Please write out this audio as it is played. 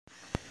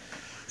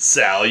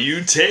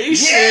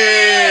Salutations!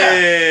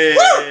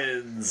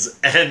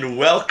 And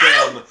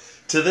welcome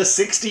to the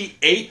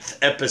 68th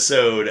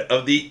episode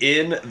of the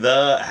In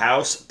the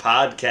House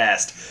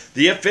podcast,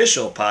 the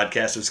official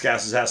podcast of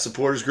Scouts' House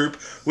Supporters Group,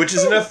 which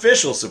is an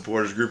official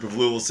supporters group of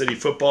Louisville City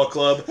Football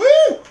Club.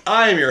 Woo!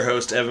 I am your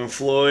host, Evan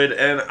Floyd,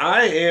 and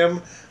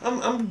I'm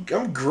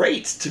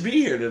great to be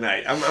here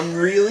tonight. I'm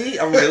really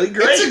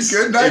great. It's a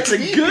good night. It's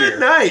a good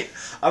night.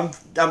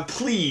 I'm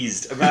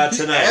pleased about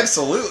tonight.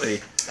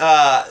 Absolutely.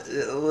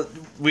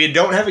 We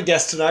don't have a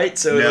guest tonight,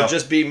 so No. it'll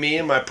just be me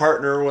and my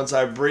partner once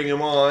I bring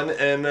him on,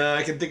 and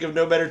I can think of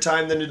no better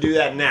time than to do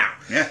that now.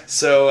 Yeah.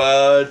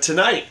 So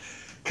tonight,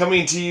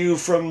 coming to you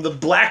from the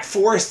Black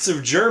Forests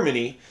of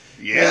Germany,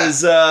 Yeah.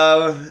 is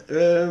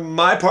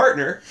my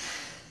partner,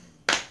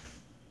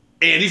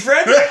 Andy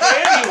Frederick.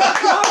 Andy,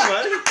 come on,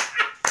 buddy.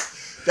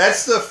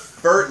 That's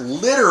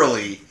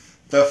literally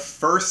the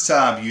first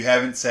time you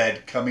haven't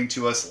said coming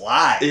to us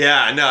live.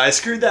 Yeah, no, I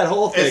screwed that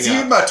whole thing It's up.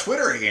 even my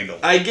Twitter handle.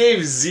 I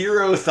gave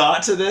zero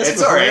thought to this.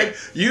 It's all right.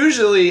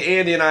 Usually,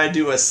 Andy and I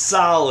do a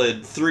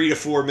solid 3 to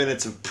 4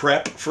 minutes of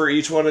prep for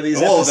each one of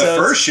these episodes. The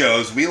first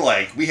shows we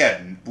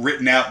had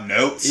written out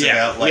notes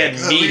about we had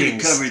we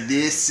meetings. cover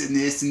this and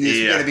this and this.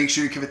 Yeah. We got to make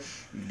sure you cover.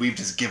 We've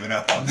just given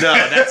up on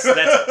that. No, that's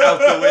out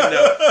the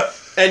window.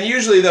 And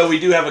usually, though, we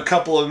do have a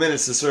couple of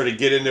minutes to sort of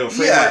get into a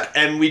framework,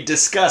 and we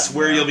discuss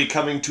where you'll be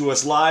coming to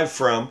us live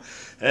from.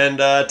 And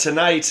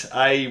tonight,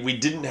 we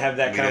didn't have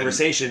that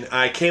conversation.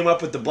 I came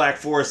up with the Black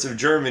Forest of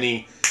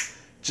Germany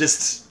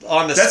just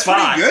on the That's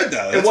spot. pretty good,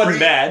 though. It wasn't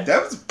bad.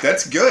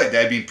 That's good.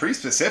 I mean, pretty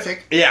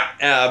specific. Yeah.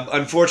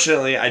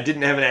 Unfortunately, I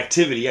didn't have an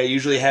activity. I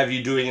usually have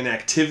you doing an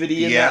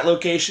activity in that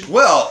location.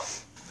 Well,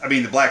 I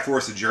mean, the Black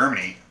Forest of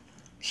Germany,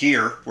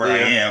 here, where I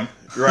am.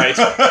 Right.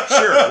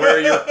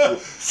 Sure.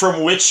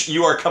 From which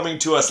you are coming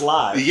to us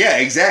live. Yeah,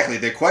 exactly.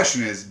 The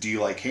question is, do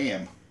you like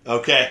ham?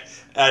 Okay.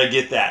 I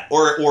get that.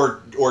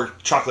 Or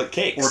chocolate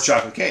cakes. Or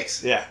chocolate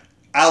cakes. Yeah.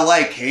 I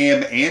like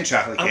ham and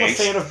chocolate I'm cakes.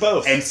 a fan of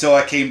both. And so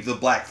I came to the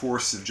Black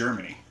Forest of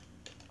Germany.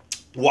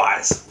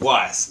 Wise.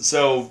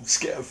 So,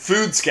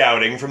 food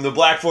scouting from the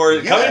Black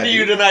Forest. Yeah, coming to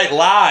you tonight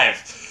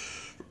live.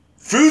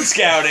 Food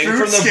scouting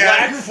from the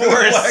Black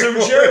Forest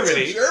of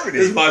Germany.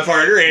 This is my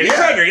partner, Andy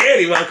Frederick.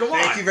 Andy, welcome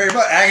on. Thank you very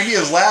much. I can be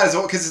as loud as I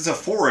want because it's a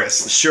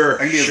forest. Sure.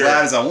 I can be as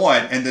loud as I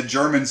want. And the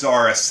Germans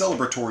are a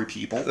celebratory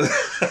people.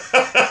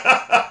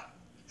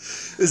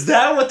 Is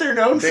that what they're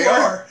known for? They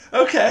are.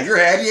 Okay. Have you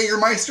ever had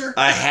Jägermeister?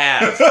 I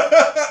have.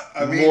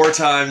 I mean, more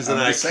times than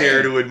I'm I just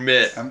care saying. to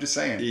admit. I'm just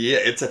saying. Yeah,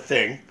 it's a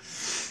thing.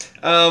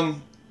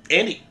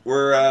 Andy,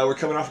 we're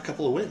coming off a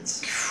couple of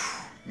wins.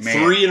 Man.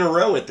 3 in a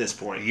row at this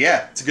point.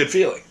 Yeah. It's a good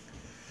feeling.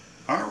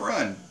 On a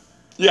run.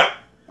 Yeah.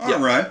 On a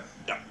run.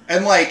 Yeah.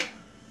 And like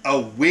a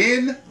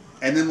win,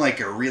 and then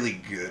like a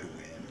really good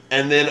win.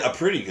 And then a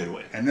pretty good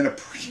win. And then a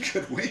pretty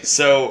good win.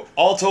 So,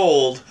 all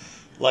told,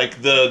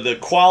 like the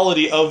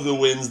quality of the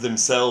wins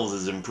themselves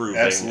is improving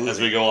as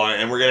we go along.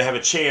 And we're going to have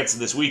a chance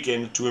this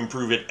weekend to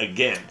improve it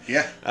again.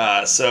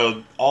 Yeah.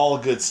 So, all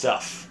good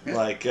stuff. Yeah.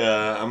 Like,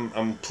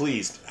 I'm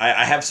pleased.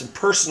 I have some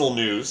personal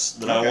news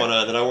that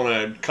I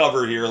wanna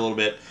cover here a little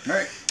bit. All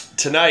right.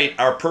 Tonight,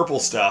 our purple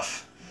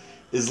stuff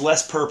is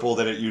less purple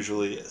than it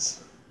usually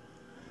is.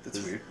 That's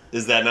weird.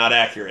 Is that not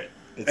accurate?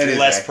 It's It is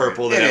less accurate.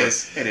 purple than It ever.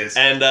 is. It is.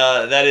 And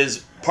that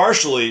is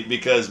partially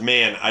because,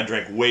 man, I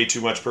drank way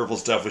too much purple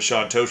stuff with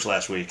Sean Tosh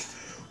last week.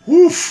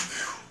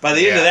 Woof! By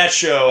the end of that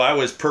show, I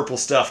was purple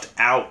stuffed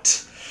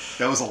out.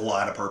 That was a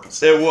lot of purple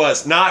stuff. It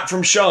was. Not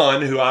from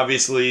Sean, who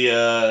obviously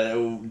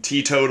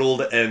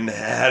teetotaled and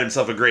had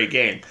himself a great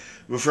game,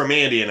 but from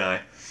Andy and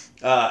I.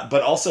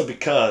 But also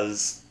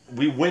because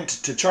we went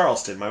to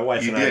Charleston. My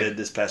wife and I did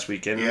this past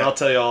weekend, and I'll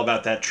tell you all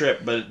about that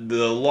trip. But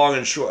the long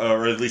and short,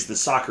 or at least the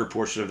soccer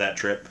portion of that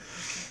trip,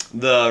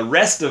 the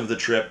rest of the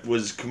trip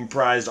was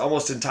comprised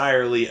almost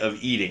entirely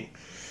of eating.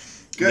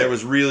 Good. There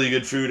was really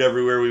good food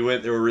everywhere we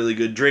went. There were really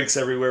good drinks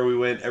everywhere we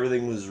went.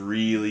 Everything was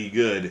really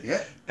good.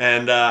 Yeah.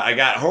 And I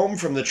got home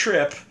from the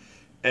trip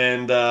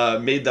and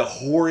made the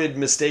horrid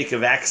mistake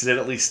of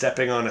accidentally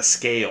stepping on a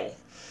scale.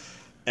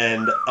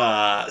 And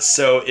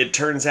so it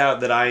turns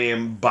out that I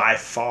am by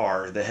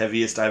far the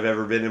heaviest I've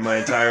ever been in my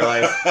entire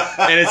life.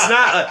 And it's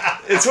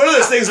not, it's one of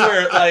those things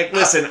where, like,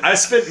 listen, I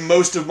spent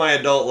most of my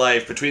adult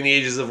life between the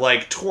ages of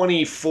like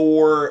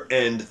 24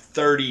 and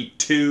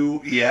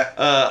 32. Yeah.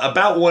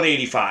 About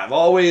 185.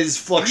 Always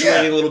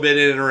fluctuating a little bit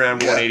in and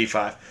around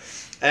 185.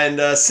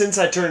 And since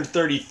I turned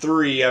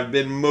 33, I've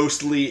been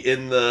mostly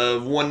in the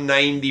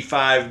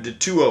 195 to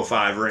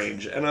 205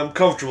 range. And I'm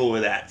comfortable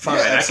with that. Fine.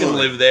 I can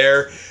live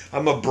there.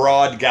 I'm a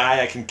broad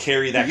guy. I can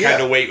carry that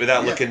kind of weight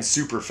without looking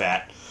super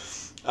fat.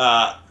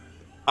 I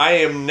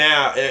am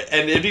now,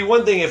 and it'd be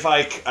one thing if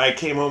I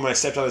came home and I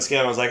stepped on the scale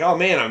and I was like, oh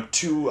man, I'm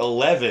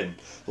 211.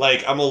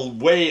 Like,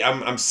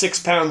 I'm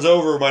 6 pounds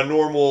over my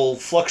normal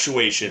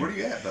fluctuation. Where are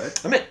you at, bud?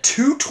 I'm at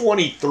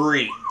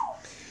 223.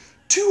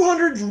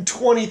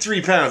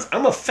 223 pounds.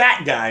 I'm a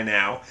fat guy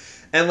now.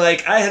 And,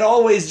 like, I had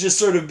always just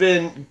sort of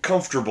been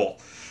comfortable.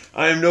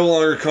 I am no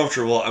longer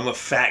comfortable. I'm a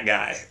fat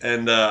guy,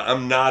 and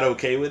I'm not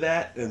okay with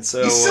that. And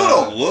so You still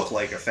don't look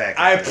like a fat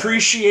guy. I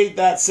appreciate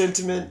that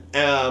sentiment,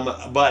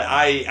 but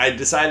I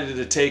decided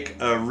to take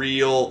a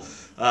real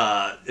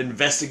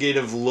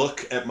investigative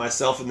look at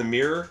myself in the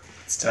mirror.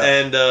 It's tough.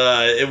 And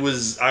I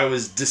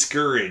was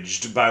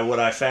discouraged by what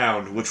I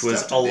found, which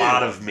was a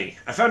lot of me.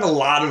 I found a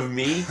lot of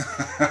me,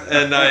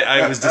 and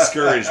I was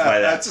discouraged by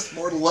that. That's just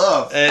more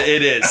love.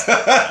 It is.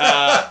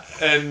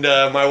 And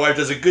my wife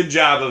does a good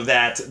job of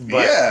that,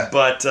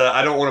 but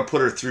I don't want to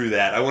put her through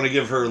that. I want to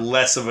give her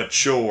less of a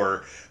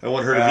chore. I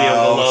want her to be able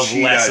to love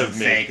less of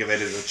me. Think of it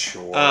as a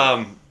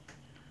chore.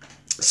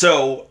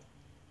 So,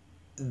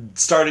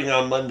 starting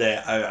on Monday,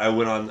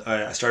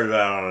 I started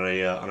out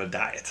on a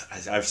diet.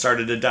 I've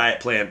started a diet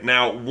plan.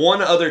 Now,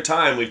 one other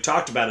time we've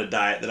talked about a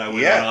diet that I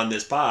went on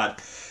this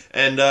pod,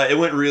 and it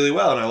went really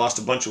well, and I lost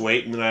a bunch of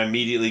weight, and then I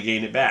immediately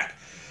gained it back.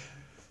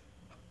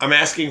 I'm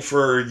asking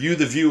for you,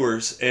 the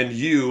viewers, and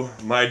you,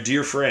 my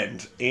dear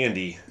friend,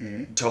 Andy,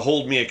 to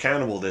hold me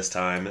accountable this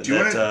time. Do you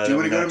want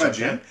to go to my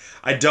gym?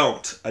 I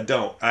don't.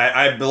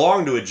 I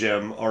belong to a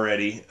gym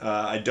already.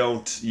 I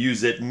don't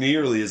use it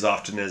nearly as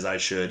often as I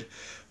should.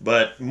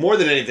 But more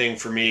than anything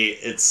for me,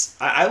 it's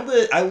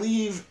I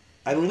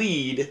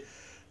lead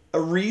a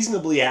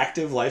reasonably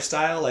active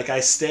lifestyle. Like I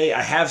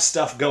have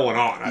stuff going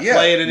on. I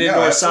play in an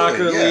indoor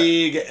soccer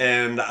league,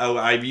 and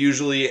I'm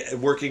usually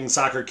working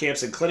soccer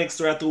camps and clinics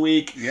throughout the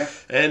week. Yeah.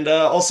 And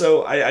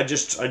also, I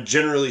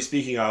generally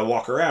speaking, I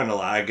walk around a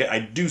lot. I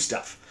do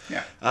stuff.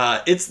 Yeah.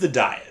 It's the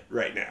diet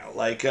right now.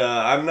 Like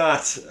I'm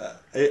not.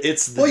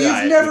 It's the diet.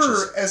 Well, you've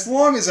never, as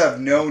long as I've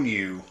known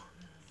you,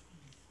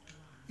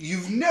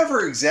 you've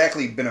never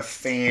exactly been a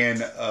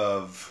fan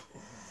of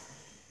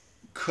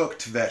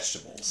cooked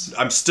vegetables.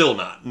 I'm still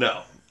not.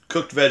 No.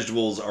 Cooked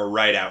vegetables are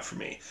right out for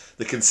me.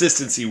 The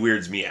consistency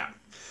weirds me out.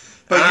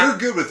 But you're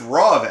good with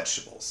raw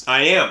vegetables.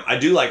 I am. I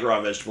do like raw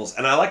vegetables.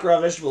 And I like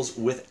raw vegetables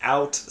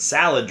without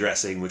salad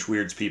dressing, which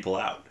weirds people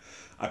out.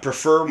 I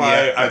prefer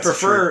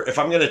if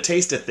I'm going to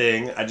taste a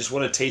thing, I just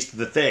want to taste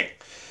the thing.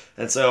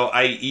 And so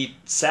I eat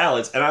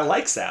salads, and I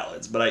like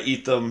salads, but I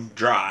eat them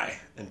dry,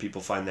 and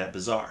people find that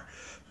bizarre.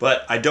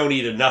 But I don't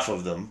eat enough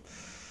of them,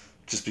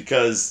 just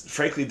because,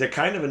 frankly, they're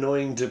kind of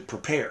annoying to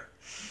prepare.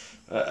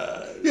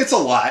 It's a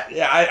lot.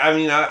 Yeah, I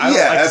mean, I don't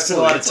like to spend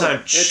a lot of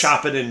time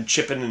chopping and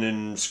chipping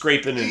and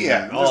scraping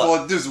and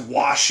all. There's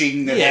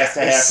washing that has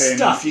to happen.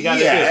 Stuff you got to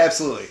do. Yeah,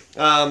 absolutely.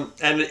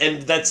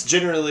 And that's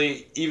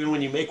generally, even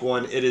when you make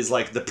one, it is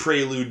like the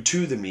prelude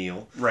to the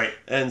meal. Right.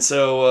 And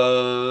so,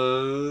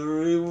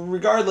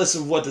 regardless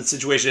of what the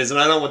situation is, and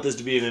I don't want this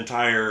to be an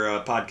entire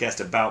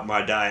podcast about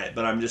my diet,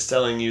 but I'm just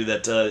telling you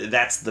that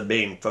that's the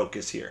main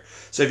focus here.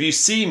 So if you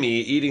see me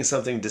eating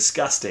something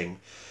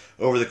disgusting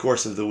over the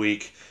course of the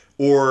week,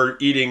 or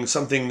eating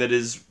something that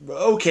is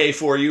okay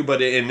for you,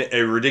 but in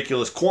a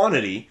ridiculous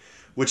quantity,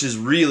 which is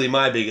really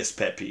my biggest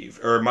pet peeve,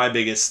 or my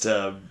biggest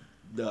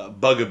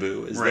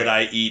bugaboo, is that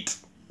I eat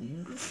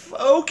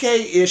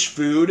okay-ish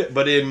food,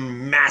 but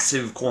in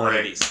massive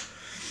quantities.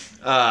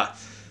 Right.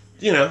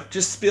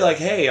 Just be like,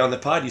 hey, on the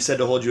pod you said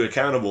to hold you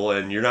accountable,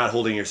 and you're not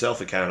holding yourself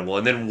accountable,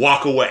 and then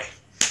walk away.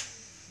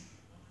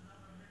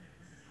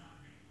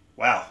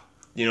 Wow.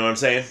 You know what I'm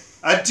saying?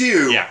 I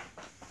do. Yeah.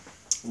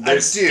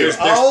 There's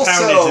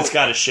poundage that's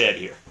got to shed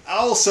here. I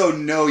also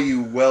know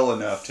you well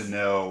enough to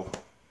know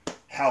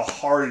how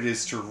hard it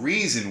is to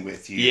reason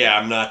with you. Yeah,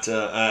 I'm not.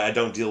 I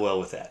don't deal well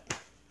with that.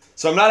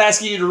 So I'm not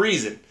asking you to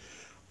reason.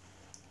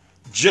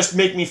 Just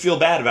make me feel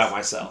bad about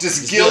myself.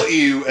 Just guilt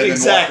you and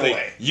then walk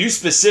away. You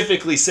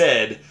specifically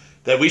said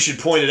that we should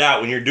point it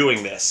out when you're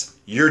doing this.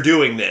 You're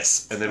doing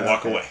this, and then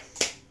walk away.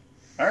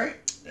 All right.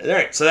 All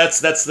right, so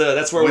that's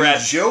where we're at.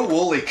 Joe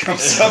Woolley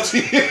comes up to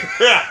you.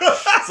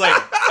 It's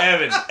like,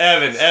 Evan,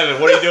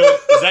 what are you doing?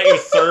 Is that your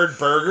third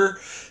burger?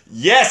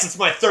 Yes, it's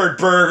my third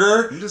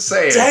burger. I'm just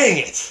saying. Dang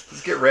it.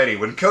 Let's get ready.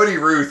 When Cody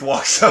Ruth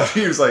walks up to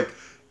you, he's like,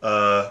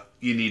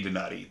 you need to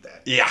not eat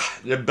that. Yeah,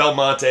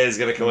 Belmonte is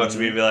going to come up to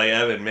me and be like,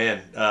 Evan,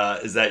 man,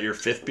 is that your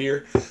fifth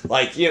beer?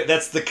 Like,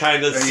 that's the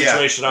kind of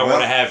situation I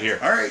want to have here.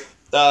 All right.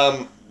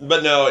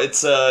 But no,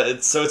 it's a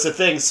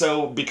thing.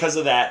 So because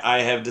of that,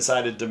 I have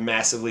decided to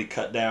massively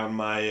cut down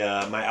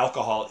my my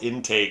alcohol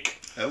intake.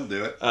 That'll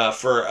do it.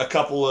 For a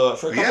couple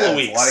of weeks.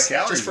 A lot of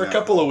calories. Just for a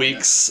couple of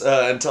weeks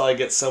until I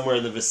get somewhere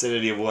in the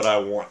vicinity of what I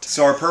want.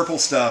 So our purple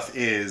stuff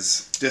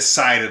is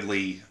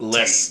decidedly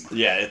less. tame.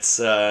 Yeah, it's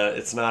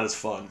not as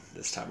fun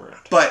this time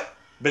around. But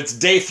it's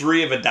day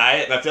 3 of a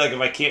diet, and I feel like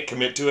if I can't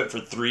commit to it for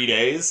 3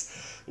 days,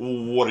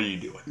 what are you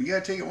doing? You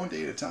gotta take it one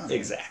day at a time.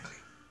 Exactly.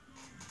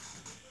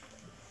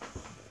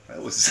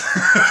 That was.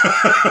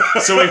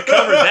 So we've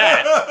covered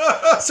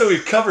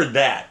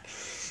that.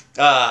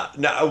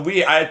 Now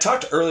I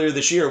talked earlier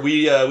this year.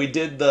 We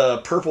did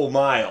the Purple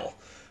Mile,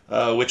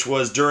 which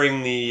was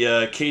during the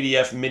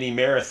KDF mini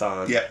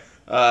marathon. Yeah.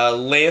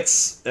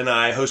 Lance and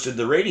I hosted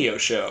the radio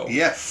show.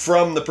 Yeah.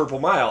 From the Purple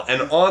Mile,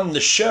 and on the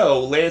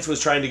show, Lance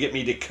was trying to get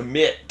me to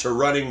commit to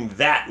running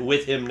that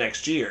with him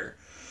next year.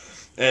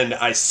 And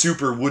I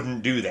super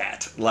wouldn't do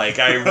that. Like,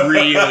 I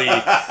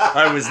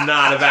was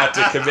not about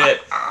to commit.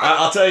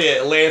 I'll tell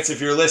you, Lance,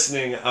 if you're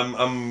listening,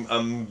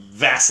 I'm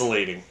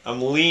vacillating. I'm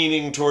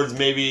leaning towards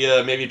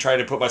maybe trying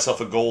to put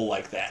myself a goal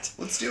like that.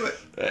 Let's do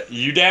it.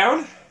 You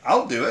down?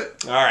 I'll do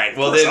it. All right.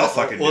 Well, then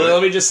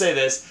let me just say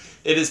this.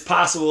 It is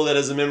possible that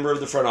as a member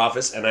of the front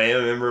office, and I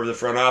am a member of the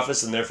front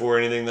office, and therefore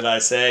anything that I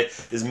say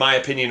is my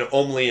opinion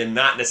only and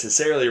not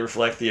necessarily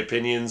reflect the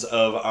opinions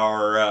of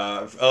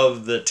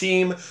of the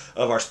team,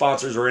 of our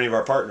sponsors, or any of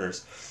our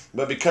partners.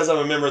 But because I'm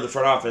a member of the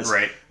front office,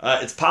 right.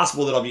 It's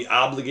possible that I'll be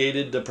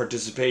obligated to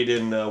participate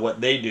in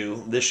what they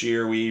do. This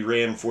year we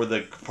ran for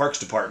the Parks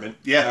Department,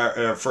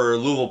 for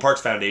Louisville Parks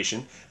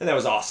Foundation, and that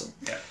was awesome.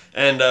 Yeah.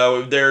 And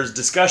there's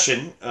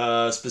discussion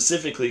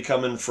specifically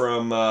coming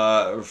from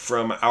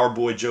our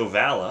boy Joe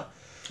Valla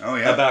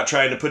about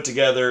trying to put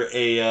together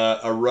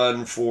a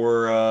run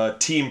for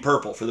Team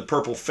Purple, for the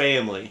Purple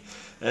family.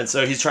 And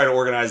so he's trying to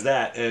organize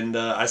that. And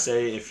I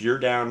say, if you're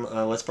down,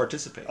 let's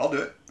participate. I'll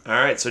do it. All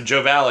right. So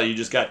Joe Valla, you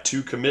just got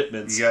 2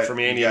 commitments from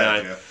Andy and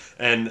I.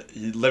 And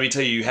let me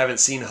tell you haven't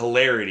seen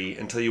hilarity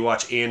until you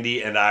watch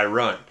Andy and I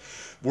run.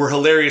 We're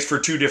hilarious for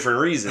 2 different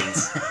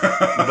reasons,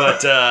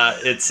 but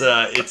it's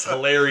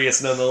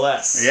hilarious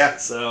nonetheless. Yeah.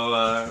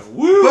 So,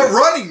 woo! But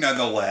running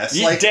nonetheless.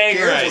 You dang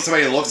cares right. what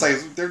somebody looks like.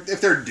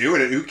 If they're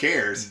doing it, who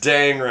cares?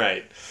 Dang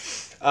right.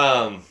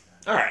 All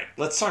right,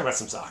 let's talk about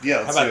some soccer. Yeah,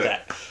 let's How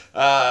about that?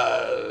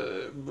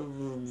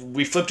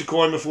 We flipped a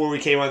coin before we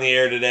came on the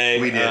air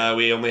today. We did.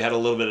 We only had a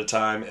little bit of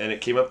time, and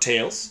it came up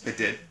tails. It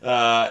did.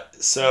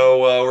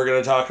 So we're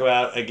going to talk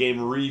about a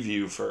game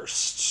review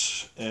first.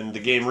 And the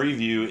game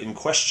review in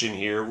question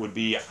here would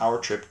be our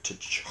trip to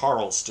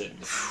Charleston,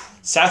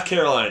 South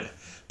Carolina.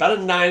 About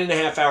a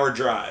 9.5 hour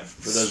drive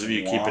for those of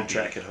you keeping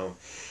track at home.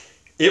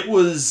 It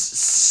was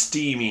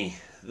steamy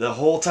the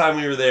whole time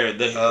we were there.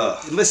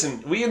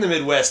 Listen, we in the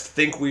Midwest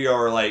think we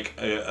are like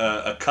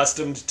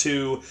accustomed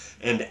to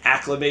and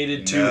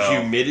acclimated to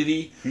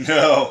humidity.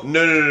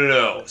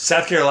 No.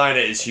 South Carolina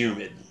is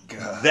humid.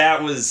 God.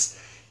 That was...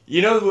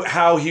 You know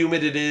how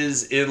humid it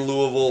is in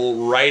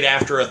Louisville right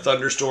after a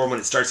thunderstorm when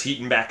it starts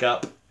heating back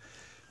up?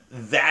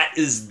 That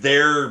is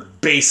their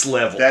base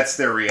level. That's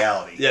their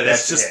reality. Yeah,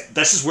 that's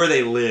just where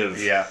they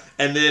live. Yeah.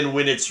 And then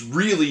when it's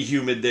really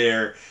humid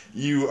there,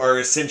 you are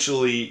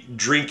essentially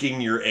drinking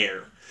your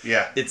air.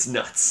 Yeah. It's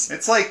nuts.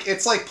 It's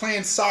like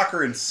playing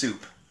soccer in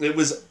soup. It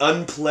was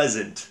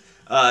unpleasant.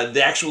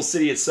 The actual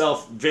city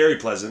itself, very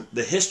pleasant.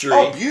 The history...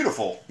 Oh,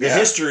 beautiful. The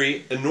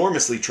history,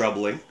 enormously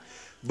troubling.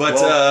 But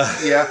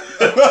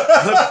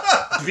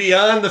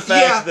beyond the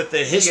fact that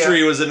the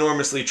history was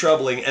enormously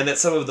troubling, and that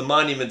some of the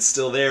monuments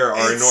still there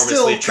are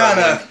enormously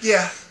troubling.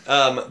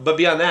 But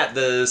beyond that,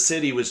 the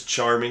city was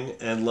charming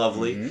and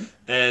lovely,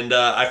 and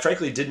I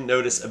frankly didn't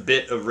notice a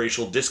bit of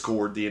racial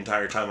discord the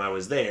entire time I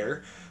was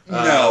there.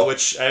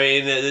 Which I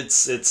mean,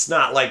 it's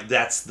not like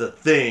that's the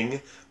thing,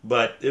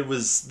 but it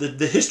was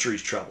the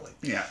history's troubling.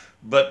 Yeah,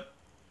 but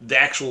the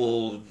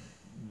actual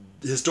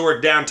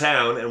historic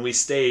downtown, and we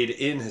stayed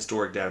in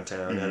historic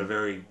downtown at a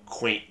very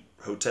quaint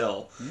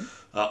hotel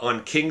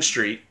on King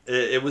Street.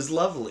 It was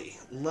lovely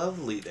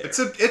there.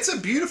 It's a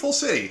beautiful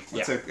city.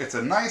 It's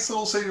a nice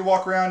little city to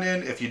walk around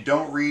in if you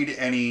don't read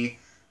any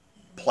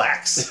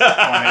plaques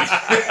on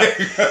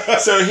it.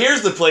 So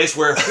here's the place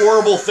where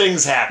horrible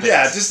things happen.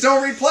 Yeah, just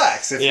don't read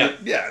plaques.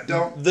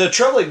 Don't. The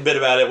troubling bit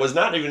about it was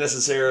not even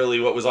necessarily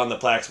what was on the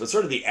plaques, but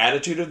sort of the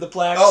attitude of the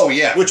plaques. Oh,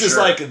 yeah, which is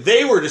like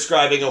they were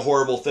describing a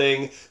horrible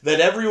thing that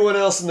everyone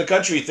else in the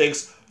country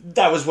thinks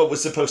that was what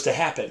was supposed to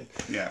happen.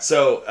 Yeah.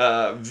 So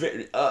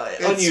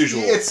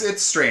unusual.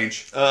 It's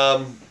strange.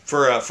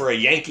 For a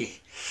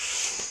Yankee.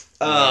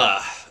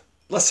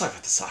 Let's talk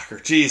about the soccer.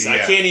 Jeez, I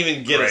can't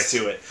even get us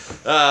to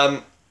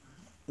it.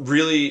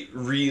 Really,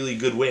 really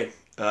good win.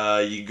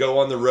 You go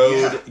on the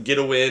road, get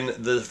a win.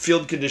 The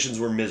field conditions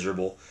were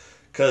miserable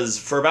because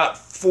for about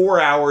 4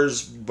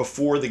 hours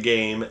before the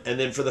game, and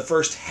then for the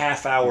first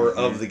half hour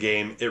of the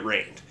game, it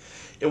rained.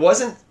 It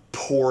wasn't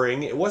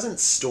pouring. It wasn't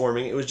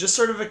storming. It was just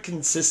sort of a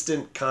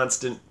consistent,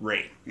 constant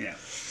rain. Yeah.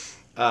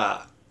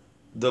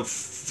 The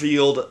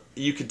field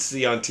you could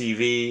see on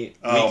TV.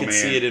 We could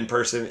see it in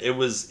person. It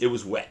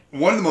was wet.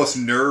 One of the most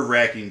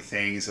nerve-wracking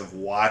things of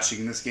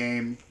watching this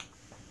game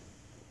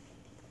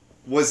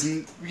was,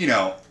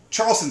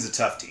 Charleston's a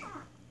tough team.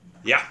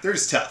 Yeah. They're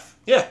just tough.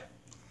 Yeah.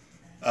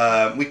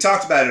 We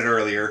talked about it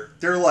earlier.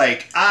 They're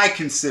like, I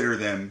consider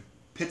them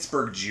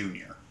Pittsburgh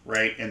Junior,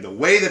 right? And the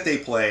way that they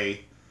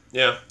play,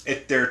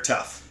 they're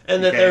tough.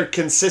 And that they're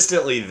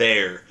consistently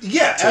there.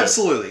 Yeah,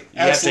 absolutely. You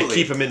have to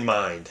keep them in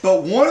mind.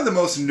 But one of the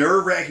most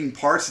nerve-wracking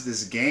parts of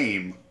this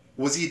game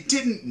was you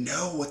didn't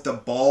know what the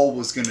ball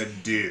was going to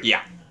do.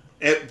 Yeah.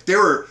 There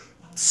were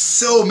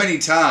so many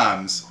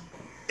times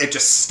it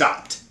just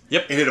stopped.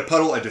 Yep. It hit a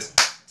puddle and just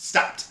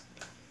stopped.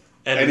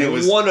 And it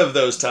was one of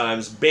those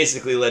times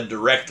basically led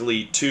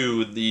directly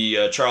to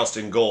the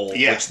Charleston goal,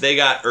 which they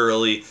got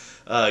early.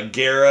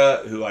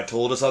 Guerra, who I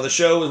told us on the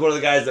show was one of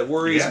the guys that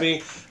worries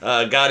me,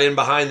 got in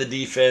behind the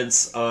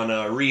defense on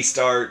a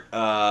restart.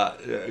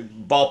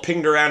 Ball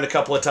pinged around a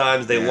couple of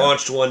times. They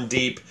launched one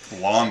deep.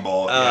 Long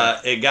ball.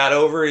 It got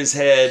over his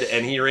head,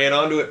 and he ran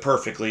onto it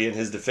perfectly in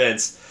his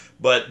defense.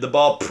 But the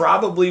ball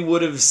probably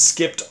would have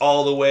skipped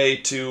all the way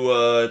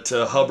to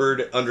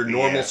Hubbard under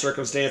normal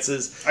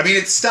circumstances. I mean,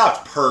 it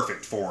stopped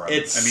perfect for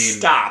him.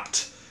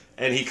 Stopped.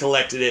 And he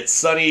collected it.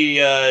 Sonny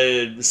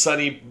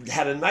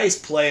had a nice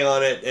play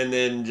on it and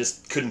then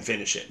just couldn't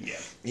finish it. Yeah.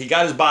 He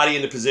got his body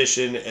into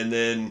position and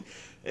then,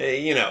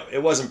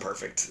 it wasn't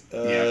perfect.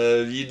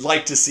 You'd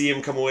like to see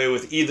him come away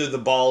with either the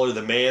ball or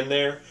the man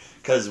there.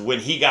 Because when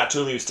he got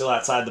to him, he was still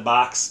outside the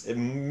box.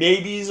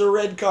 Maybe he's a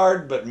red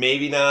card, but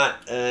maybe not.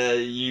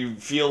 You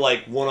feel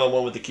like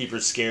one-on-one with the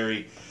keeper's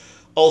scary.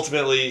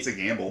 Ultimately, it's a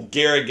gamble.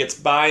 Garrett gets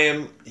by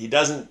him. He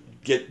doesn't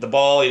get the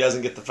ball. He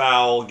doesn't get the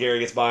foul. Gary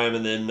gets by him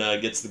and then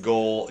gets the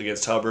goal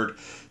against Hubbard.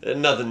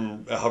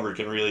 Nothing Hubbard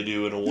can really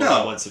do in a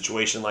one-on-one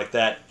situation like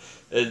that.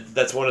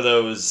 That's one of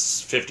those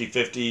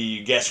 50-50.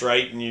 You guess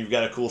right and you've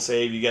got a cool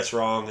save. You guess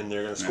wrong and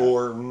they're going to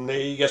score.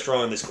 You guess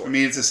wrong and they score. I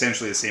mean, it's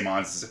essentially the same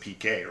odds as a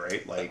PK,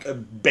 right? Like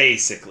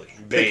Basically.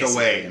 Pick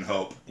away and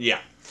hope. Yeah.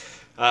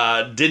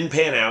 Didn't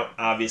pan out,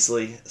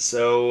 obviously.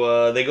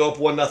 So they go up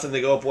 1-0.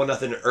 They go up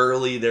 1-0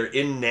 early. They're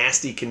in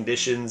nasty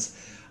conditions.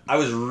 I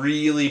was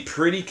really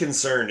pretty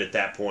concerned at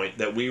that point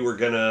that we were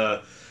going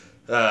to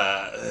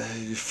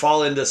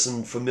fall into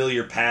some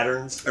familiar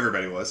patterns.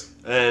 Everybody was.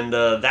 And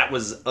that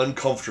was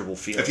uncomfortable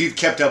feeling. If you've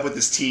kept up with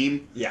this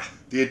team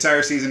the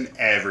entire season,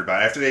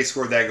 everybody, after they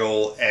scored that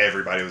goal,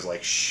 everybody was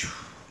like, shh.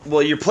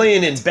 Well, you're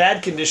playing in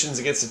bad conditions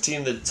against a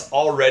team that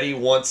already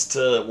wants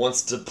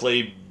to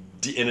play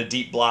in a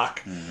deep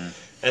block. Mm-hmm.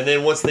 And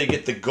then once they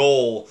get the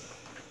goal,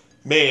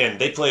 man,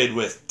 they played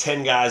with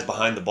 10 guys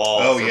behind the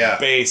ball for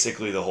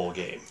basically the whole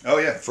game. Oh,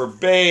 yeah. For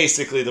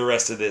basically the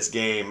rest of this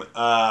game.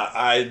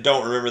 I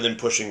don't remember them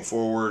pushing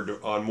forward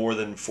on more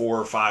than 4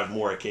 or 5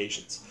 more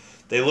occasions.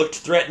 They looked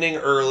threatening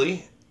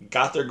early,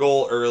 got their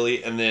goal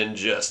early, and then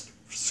just,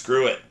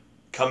 screw it.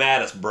 Come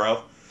at us,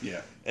 bro.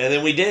 Yeah. And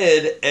then we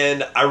did,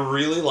 and I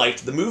really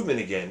liked the movement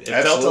again. It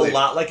felt a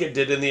lot like it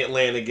did in the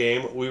Atlanta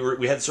game.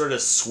 We had sort of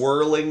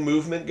swirling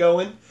movement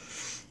going.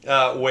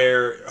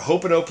 Where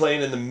Hopino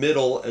playing in the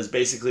middle as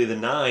basically the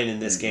 9 in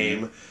this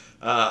game.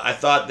 I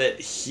thought that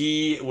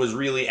he was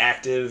really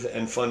active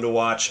and fun to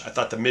watch. I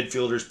thought the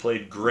midfielders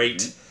played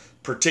great,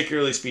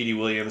 particularly Speedy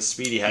Williams.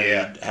 Speedy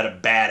had a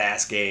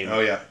badass game.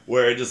 Oh, yeah.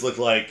 Where it just looked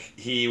like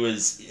he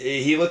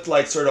looked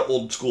like sort of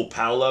old school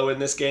Paolo in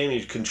this game.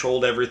 He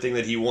controlled everything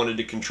that he wanted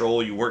to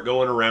control. You weren't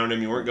going around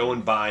him. You weren't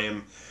going by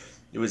him.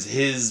 It was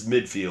his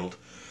midfield.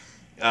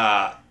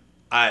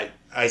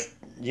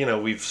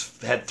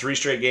 We've had 3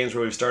 straight games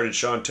where we've started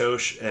Sean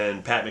Tosh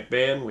and Pat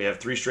McMahon. We have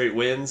 3 straight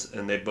wins,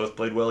 and they both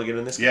played well again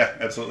in this game. Yeah,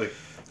 absolutely.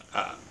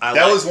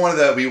 Was one of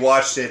the... We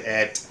watched it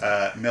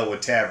at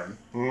Millwood Tavern.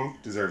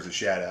 Mm-hmm. Deserves a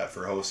shout-out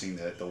for hosting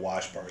the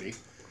watch party.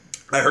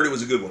 I heard it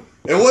was a good one.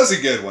 It was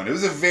a good one. It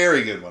was a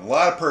very good one. A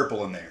lot of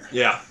purple in there.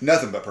 Yeah.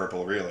 Nothing but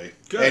purple, really.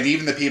 Good. And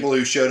even the people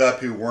who showed up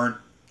who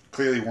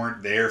clearly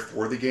weren't there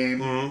for the game...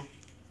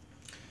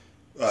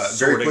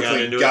 very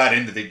quickly got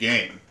into the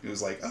game. It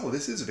was like, oh,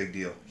 this is a big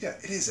deal. Yeah,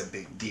 it is a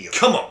big deal.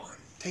 Come on.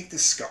 Take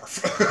this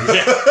scarf.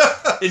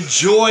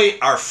 Enjoy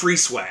our free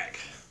swag.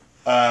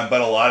 But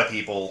a lot of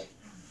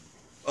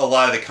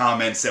the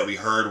comments that we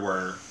heard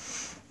were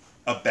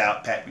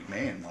about Pat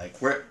McMahon. Like,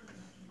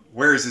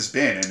 where has this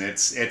been? And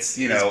it's it's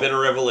been a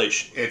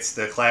revelation. It's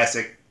the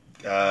classic,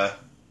 the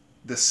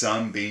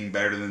sun being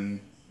better than,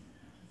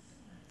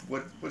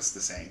 what's the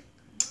saying?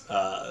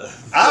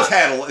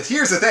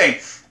 Here's the thing.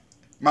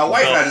 My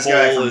wife and I just got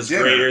back from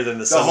dinner. Greater than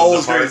the whole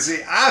is greater.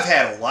 See, I've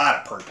had a lot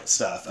of purple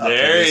stuff up to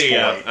this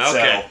point. Go.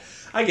 Okay, so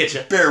I get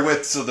you. Bear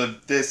with. So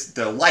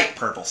the light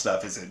purple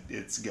stuff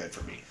it's good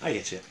for me. I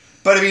get you.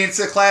 But I mean, it's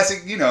a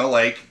classic.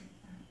 Like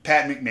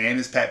Pat McMahon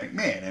is Pat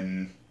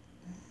McMahon,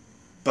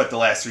 but the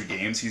last 3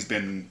 games he's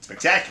been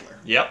spectacular.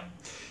 Yep.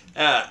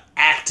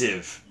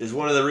 Active is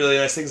one of the really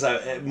nice things.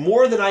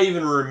 More than I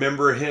even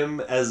remember him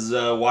as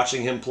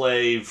watching him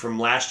play from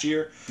last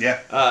year. Yeah.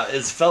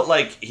 It's felt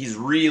like he's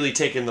really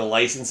taken the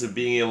license of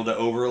being able to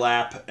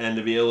overlap and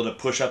to be able to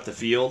push up the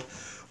field,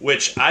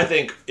 which I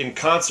think in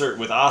concert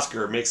with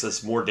Oscar makes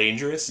us more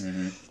dangerous.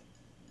 Mm-hmm.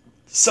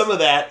 Some of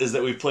that is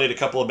that we've played a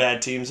couple of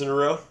bad teams in a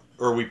row,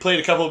 or we played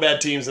a couple of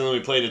bad teams and then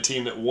we played a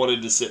team that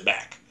wanted to sit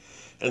back.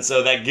 And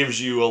so that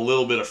gives you a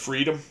little bit of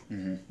freedom.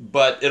 Mm-hmm.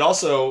 But it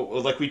also,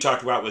 like we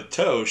talked about with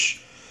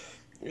Tosh,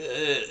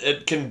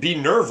 it can be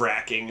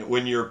nerve-wracking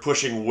when you're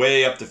pushing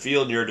way up the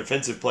field and you're a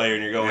defensive player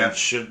and you're going,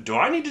 do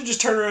I need to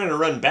just turn around and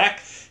run back?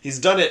 He's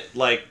done it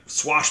like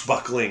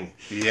swashbuckling.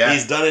 Yeah.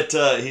 He's done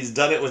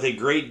it with a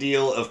great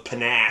deal of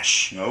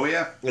panache. Oh,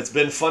 yeah. It's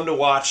been fun to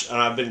watch, and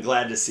I've been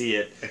glad to see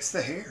it. It's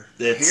the hair.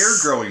 The hair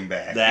growing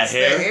back. The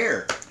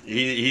hair.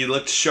 He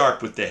looked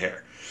sharp with the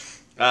hair.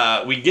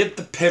 We get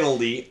the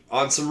penalty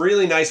on some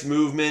really nice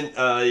movement.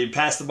 You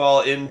pass the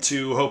ball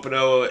into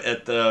Hopino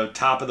at the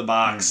top of the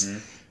box. Mm-hmm.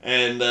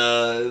 And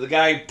the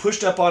guy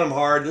pushed up on him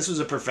hard. This was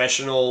a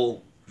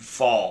professional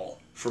fall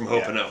from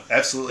Hopino. Yeah,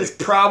 absolutely. It's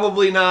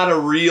probably not a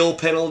real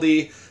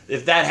penalty.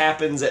 If that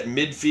happens at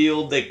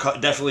midfield, they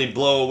definitely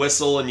blow a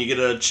whistle and you get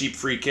a cheap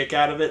free kick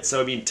out of it.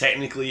 So, I mean,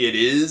 technically it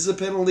is a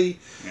penalty.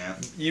 Yeah.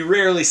 You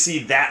rarely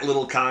see that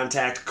little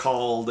contact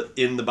called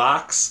in the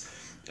box.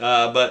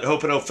 But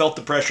Hopino felt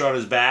the pressure on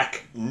his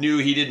back, knew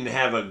he didn't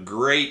have a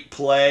great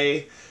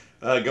play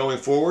going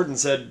forward, and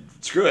said,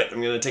 screw it,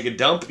 I'm going to take a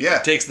dump. Yeah.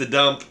 Takes the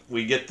dump,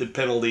 we get the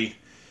penalty,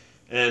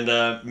 and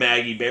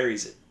Maggie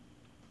buries it.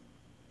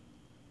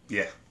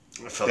 Yeah.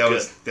 It felt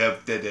good.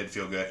 That did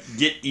feel good.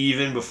 Get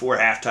even before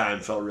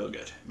halftime felt real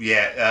good.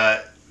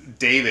 Yeah.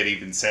 David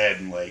even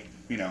said, like,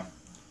 you know,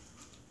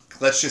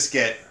 let's just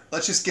get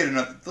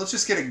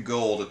a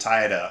goal to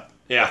tie it up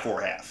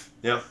before half.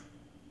 Yeah.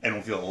 And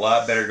we'll feel a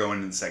lot better going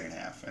into the second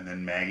half. And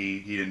then Maggie,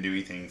 he didn't do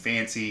anything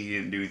fancy. He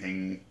didn't do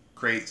anything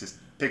great. Just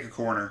pick a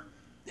corner,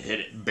 hit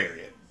it,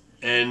 bury it.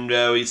 And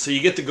so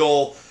you get the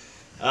goal.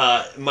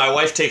 My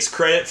wife takes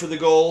credit for the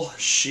goal.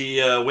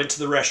 She went to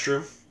the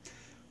restroom.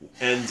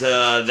 And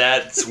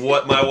that's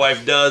what my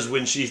wife does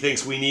when she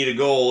thinks we need a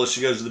goal.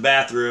 She goes to the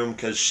bathroom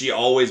because she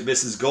always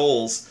misses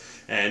goals,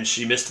 and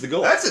she missed the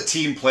goal. That's a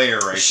team player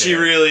right there. She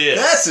really is.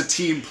 That's a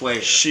team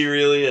player. She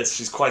really is.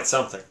 She's quite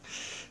something.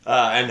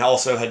 And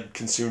also had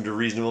consumed a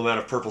reasonable amount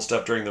of purple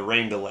stuff during the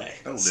rain delay.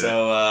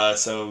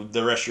 So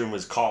the restroom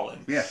was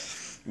calling. Yeah.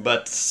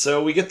 But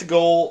so we get the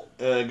goal,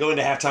 going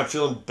to halftime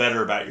feeling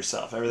better about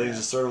yourself. Everything's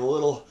just sort of a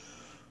little,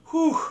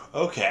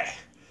 okay.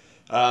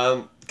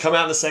 Come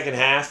out in the second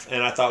half,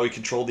 and I thought we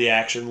controlled the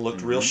action,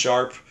 looked real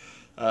sharp.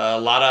 A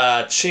lot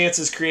of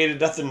chances created,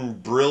 nothing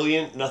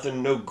brilliant,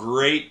 no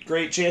great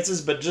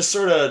chances, but just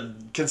sort of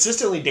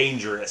consistently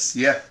dangerous.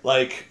 Yeah.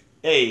 Like,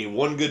 hey,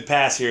 one good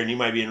pass here and you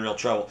might be in real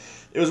trouble.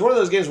 It was one of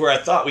those games where I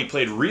thought we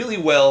played really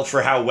well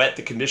for how wet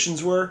the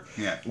conditions were.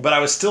 Yeah. But I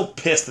was still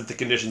pissed that the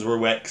conditions were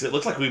wet because it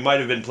looked like we might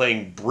have been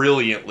playing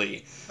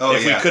brilliantly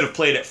if we could have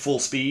played at full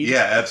speed.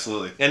 Yeah,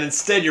 absolutely. And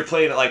instead you're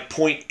playing at like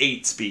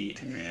 0.8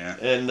 speed. Yeah.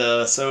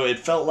 And so it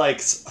felt like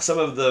some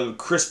of the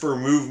crisper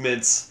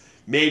movements,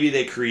 maybe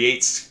they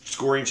create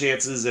scoring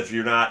chances if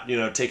you're not,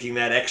 taking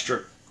that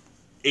extra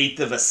eighth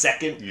of a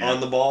second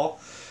on the ball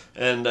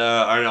and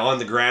on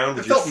the ground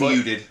with your foot.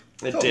 Muted.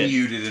 It felt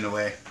muted in a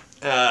way.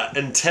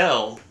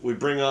 Until we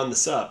bring on the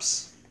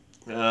subs.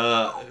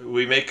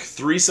 We make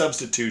 3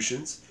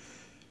 substitutions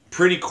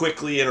pretty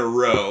quickly in a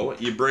row.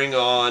 You bring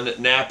on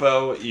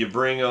Napo, you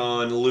bring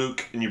on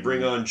Luke, and you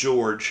bring on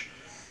George.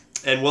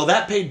 And,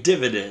 that paid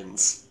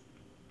dividends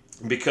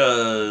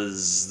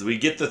because we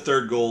get the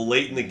 3rd goal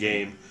late in the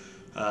game.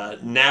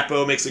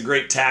 Napo makes a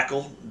great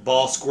tackle.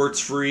 Ball squirts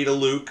free to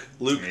Luke.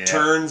 Luke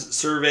turns,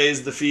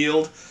 surveys the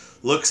field,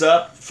 looks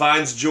up,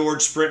 finds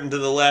George sprinting to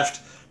the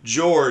left.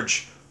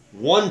 George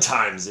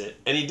one-times it,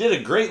 and he did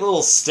a great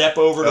little step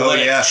over to let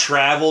it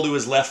travel to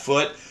his left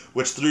foot,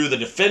 which threw the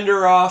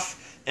defender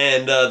off,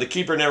 and the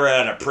keeper never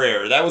had a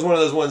prayer. That was one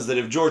of those ones that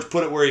if George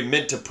put it where he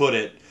meant to put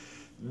it,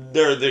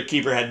 their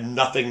keeper had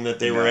nothing that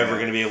they were ever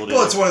going to be able to do.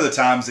 Well, it's one of the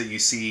times that you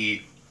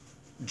see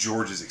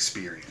George's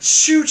experience.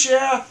 Shoot,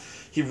 yeah.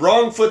 He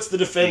wrong-foots the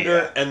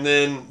defender, and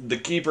then the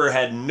keeper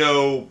had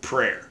no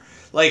prayer.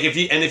 Like, if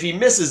he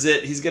misses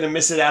it, he's going to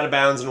miss it out of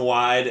bounds and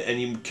wide,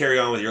 and you carry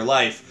on with your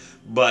life,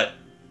 but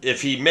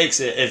if he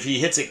hits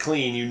it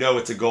clean,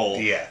 it's a goal.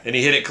 Yeah. And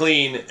he hit it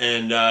clean,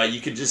 and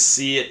you could just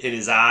see it in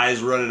his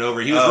eyes running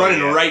over. He was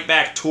running right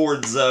back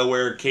towards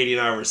where Katie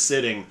and I were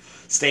standing.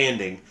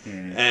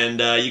 Mm.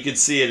 And you could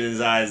see it in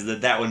his eyes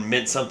that one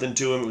meant something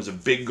to him. It was a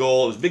big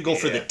goal. It was a big goal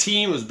for the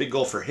team. It was a big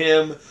goal for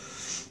him.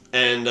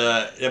 And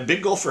a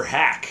big goal for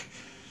Hack.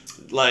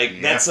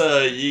 Like, that's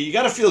you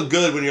got to feel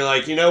good when you're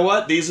like, you know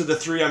what? These are the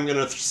 3 I'm going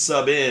to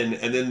sub in,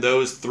 and then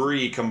those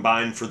 3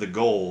 combine for the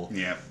goal.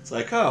 Yeah. It's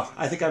like,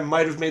 I think I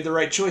might have made the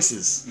right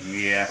choices.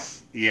 Yeah.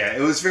 Yeah,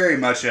 it was very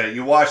much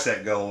you watch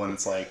that goal, and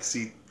it's like,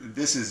 see,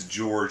 this is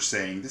George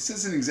saying, this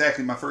isn't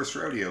exactly my first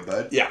rodeo,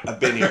 bud. Yeah,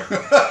 I've been here.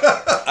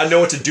 I know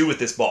what to do with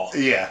this ball.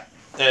 Yeah.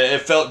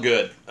 It felt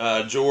good.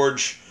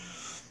 George,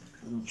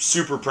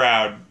 super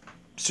proud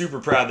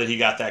that he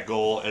got that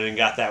goal and then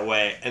got that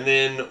way. And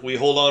then we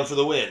hold on for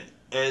the win.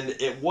 And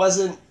it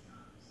wasn't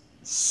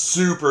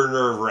super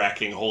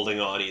nerve-wracking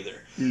holding on either.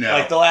 No.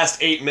 Like the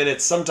last 8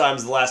 minutes,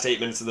 sometimes the last 8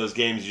 minutes of those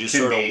games, you just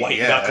sort of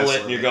white-knuckle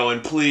it and you're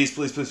going, please,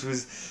 please, please,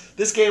 please.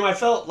 This game, I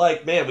felt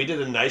like, man, we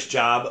did a nice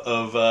job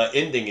of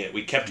ending it.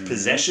 We kept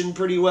possession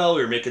pretty well.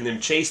 We were making them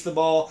chase the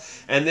ball.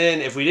 And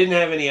then if we didn't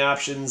have any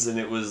options and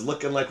it was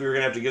looking like we were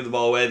going to have to give the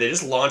ball away, they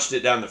just launched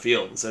it down the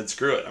field and said,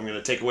 screw it. I'm going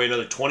to take away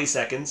another 20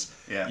 seconds.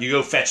 Yeah. You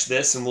go fetch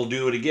this and we'll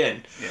do it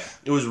again. Yeah.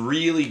 It was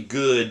really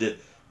good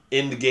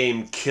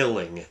end-game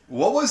killing.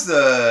 What was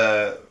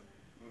at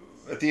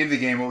the end of the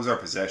game, what was our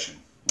possession?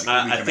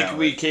 I think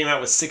we came out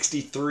with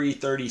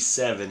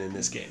 63-37 in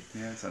this game.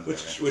 Yeah, that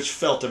sounds which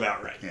felt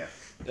about right.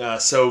 Yeah.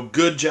 So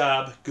good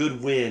job,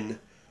 good win.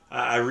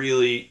 I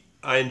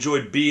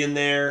enjoyed being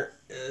there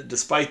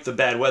despite the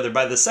bad weather.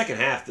 By the second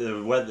half,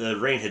 the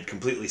rain had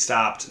completely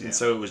stopped, and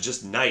so it was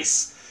just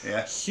nice.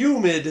 Yeah.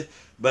 Humid,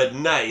 but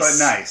nice. But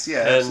nice, yeah,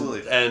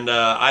 absolutely. And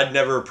I'd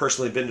never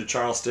personally been to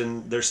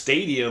Charleston. Their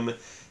stadium,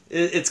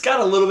 it's got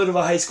a little bit of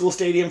a high school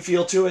stadium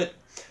feel to it,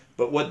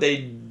 but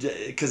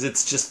because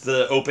it's just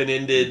the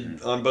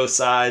open-ended on both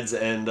sides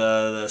and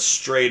the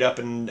straight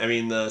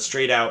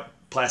out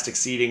plastic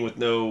seating with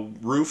no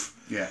roof.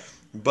 Yeah.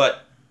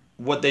 But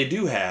what they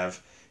do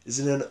have is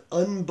an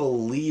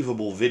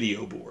unbelievable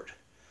video board.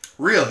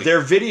 Really?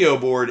 Their video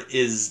board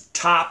is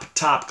top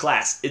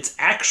class. It's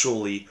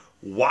actually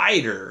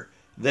wider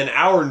than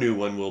our new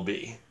one will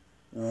be.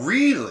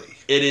 Really?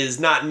 It is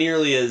not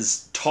nearly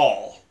as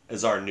tall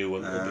as our new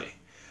one will be.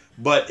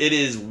 But it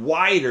is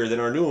wider than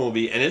our new one will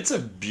be, and it's a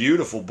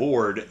beautiful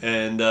board,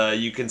 and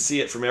you can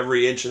see it from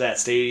every inch of that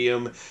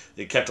stadium.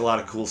 They kept a lot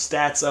of cool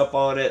stats up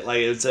on it.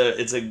 Like it's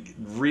a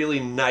really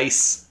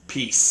nice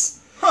piece.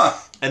 Huh.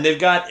 And they've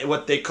got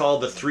what they call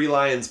the Three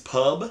Lions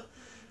Pub,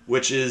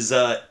 which is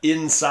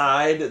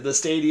inside the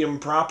stadium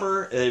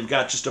proper. They've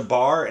got just a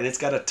bar, and it's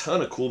got a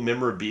ton of cool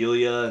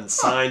memorabilia and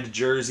signed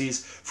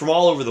jerseys from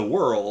all over the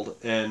world,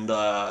 and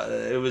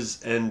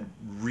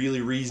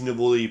really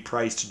reasonably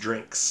priced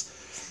drinks.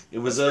 It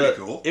was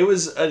cool. It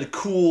was a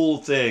cool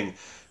thing.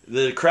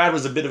 The crowd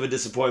was a bit of a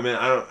disappointment.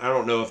 I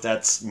don't know if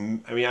that's.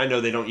 I mean, I know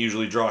they don't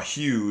usually draw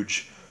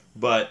huge,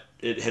 but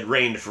it had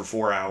rained for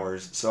 4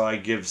 hours, so I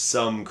give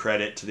some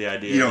credit to the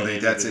idea. You don't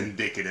think that's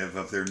indicative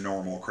of their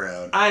normal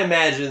crowd? I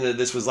imagine that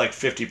this was like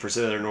 50%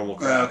 of their normal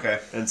crowd. Okay.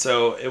 And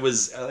so it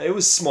was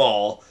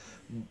small,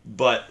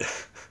 but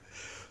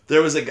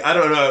there was I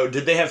don't know,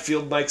 did they have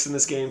field mics in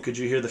this game? Could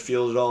you hear the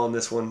field at all in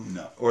this one?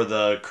 No. Or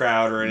the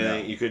crowd or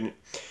anything? No. You couldn't.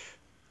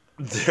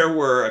 There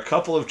were a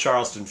couple of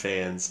Charleston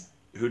fans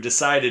who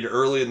decided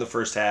early in the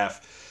first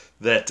half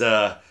that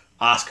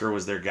Oscar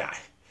was their guy.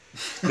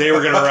 They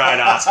were going to ride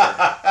Oscar.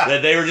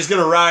 That they were just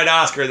going to ride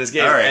Oscar in this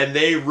game. Right. And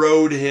they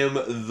rode him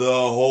the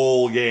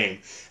whole game.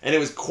 And it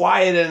was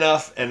quiet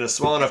enough and a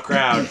small enough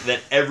crowd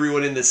that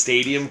everyone in the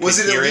stadium could hear it. Was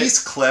it at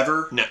least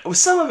clever? No.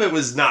 Some of it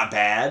was not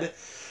bad.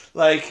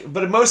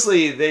 But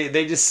mostly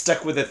they just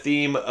stuck with a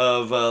theme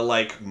of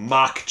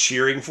mock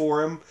cheering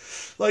for him.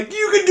 Like,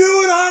 you can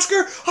do it,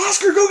 Oscar!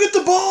 Oscar, go get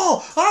the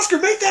ball! Oscar,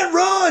 make that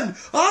run!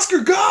 Oscar,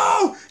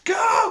 go!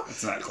 Go!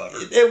 That's not clever.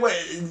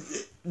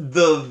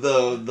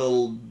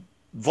 The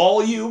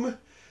volume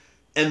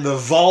and the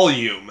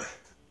volume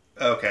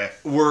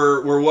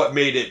were what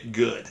made it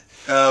good.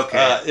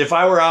 Okay. If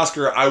I were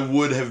Oscar, I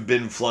would have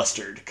been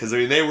flustered. Because,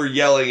 they were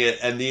yelling it,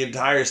 and the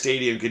entire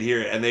stadium could hear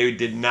it, and they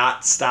did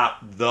not stop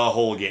the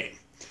whole game.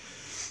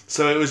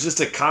 So it was just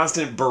a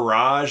constant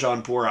barrage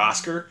on poor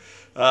Oscar.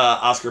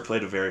 Oscar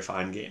played a very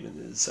fine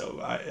game,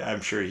 so I'm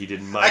sure he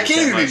didn't mind. I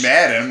can't even be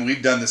mad at him.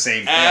 We've done the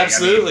same thing.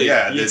 Absolutely.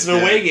 It's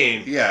an away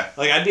game. Yeah.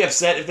 I'd be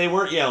upset if they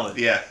weren't yelling.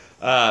 Yeah.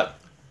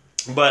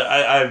 But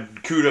I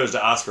kudos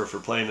to Oscar for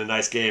playing a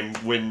nice game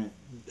when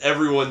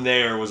everyone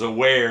there was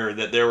aware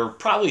that there were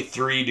probably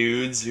 3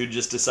 dudes who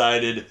just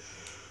decided,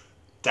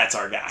 that's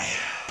our guy.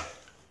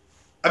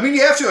 I mean,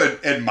 you have to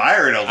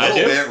admire it a little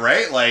bit,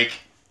 right? Like,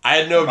 I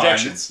had no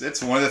objections.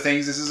 It's one of the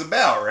things this is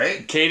about,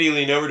 right? Katie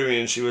leaned over to me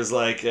and she was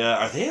like,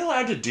 are they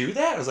allowed to do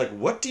that? I was like,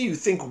 what do you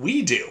think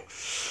we do?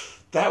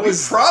 We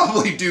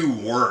probably do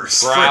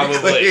worse.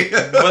 Probably.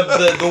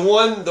 But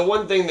the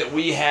one thing that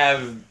we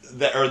have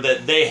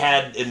that they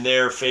had in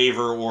their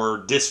favor or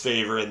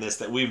disfavor in this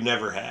that we've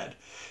never had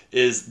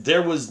is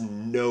there was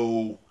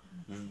no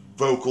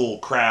vocal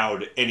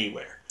crowd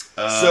anywhere.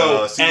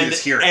 So you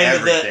just hear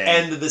everything.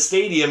 And the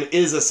stadium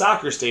is a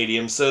soccer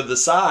stadium, so the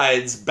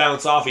sides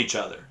bounce off each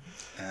other.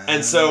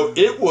 And so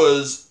it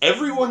was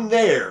everyone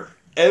there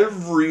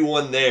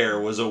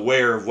was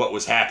aware of what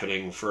was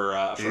happening for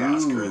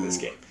Oscar in this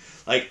game.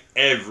 Like,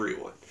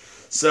 everyone.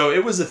 So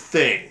it was a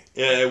thing.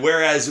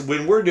 Whereas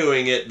when we're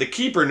doing it, the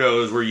keeper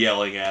knows we're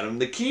yelling at him.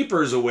 The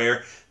keeper's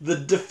aware. The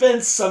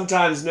defense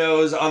sometimes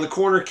knows. On the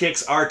corner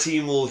kicks, our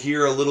team will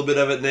hear a little bit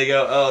of it, and they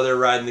go, oh, they're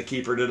riding the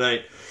keeper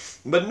tonight.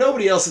 But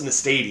nobody else in the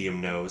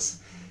stadium knows.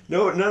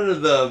 None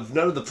of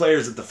the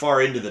players at the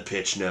far end of the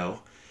pitch know.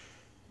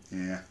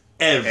 Yeah.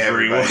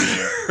 Everyone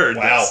heard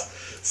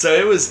this. So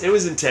it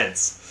was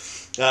intense.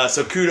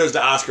 So kudos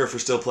to Oscar for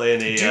still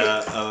playing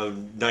a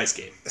nice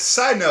game.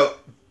 Side note,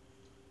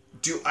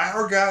 do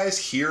our guys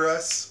hear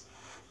us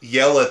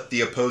yell at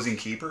the opposing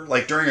keeper?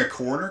 Like during a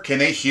corner? Can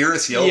they hear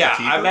us yell at the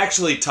keeper? Yeah, I've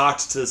actually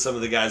talked to some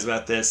of the guys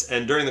about this,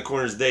 and during the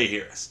corners they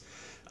hear us.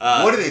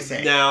 What do they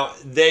think? Now,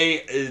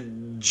 they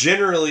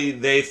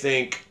generally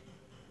think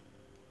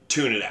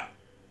tune it out.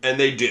 And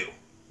they do.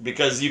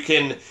 Because you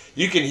can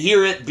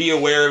hear it, be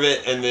aware of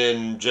it, and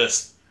then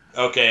just,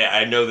 okay,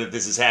 I know that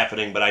this is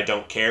happening, but I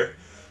don't care.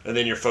 And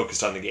then you're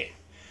focused on the game.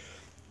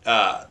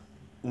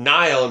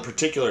 Niall in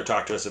particular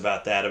talked to us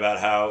about that, about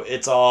how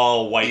it's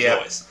all white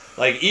noise.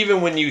 Like,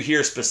 even when you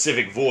hear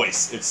specific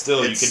voice, you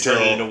can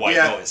turn it into white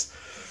noise.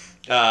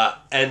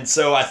 And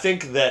so I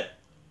think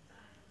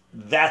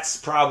that's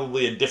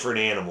probably a different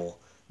animal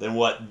than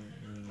what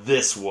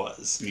this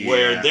was,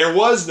 where there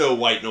was no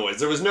white noise.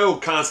 There was no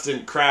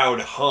constant crowd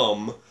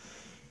hum.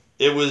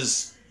 It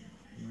was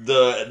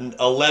the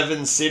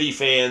 11 City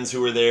fans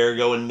who were there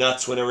going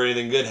nuts whenever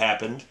anything good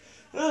happened.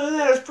 Other than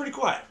that, it was pretty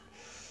quiet.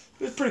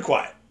 It was pretty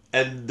quiet.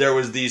 And there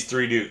was these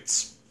 3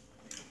 dudes.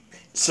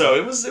 So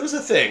it was a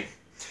thing.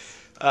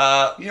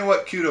 You know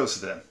what? Kudos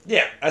to them.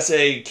 Yeah, I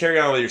say carry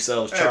on with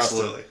yourselves, Charleston.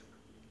 Absolutely.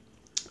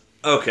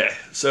 Okay,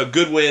 so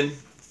good win.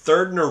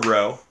 3rd in a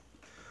row.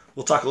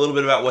 We'll talk a little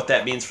bit about what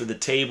that means for the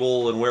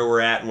table and where we're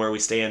at and where we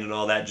stand and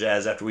all that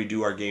jazz after we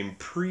do our game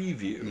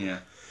preview. Yeah.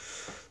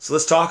 So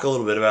let's talk a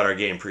little bit about our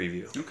game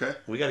preview. Okay.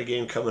 We got a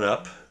game coming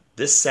up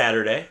this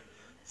Saturday,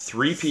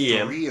 3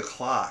 p.m. 3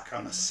 o'clock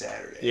on a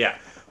Saturday. Yeah,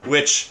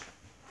 which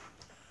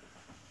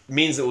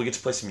means that we'll get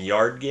to play some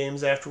yard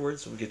games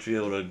afterwards. We'll get to be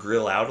able to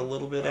grill out a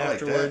little bit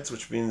afterwards,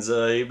 which means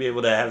you'll be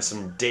able to have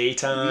some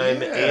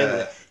daytime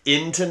and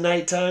into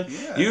nighttime.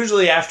 Yeah.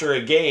 Usually after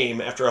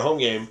a home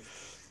game,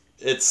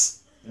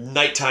 it's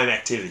nighttime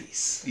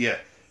activities. Yeah.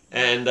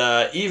 And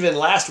even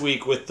last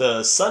week with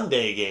the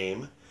Sunday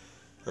game,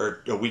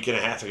 or a week and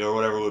a half ago or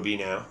whatever it would be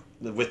now,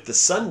 with the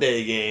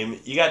Sunday game,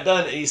 you got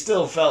done and you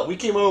still felt, we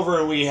came over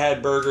and we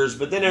had burgers,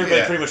 but then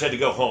everybody pretty much had to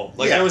go home.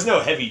 There was no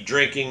heavy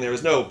drinking, there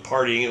was no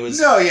partying, it was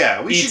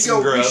we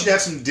should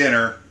have some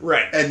dinner,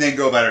 right, and then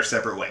go about our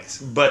separate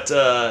ways. But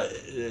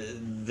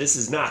this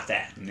is not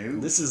that. No.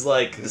 This is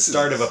like the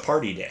start of a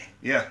party day.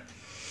 Yeah.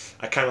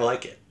 I kind of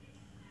like it.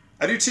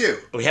 I do too.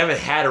 We haven't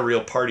had a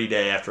real party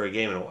day after a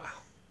game in a while.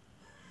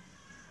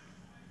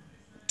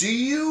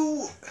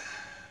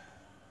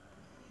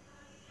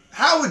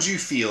 How would you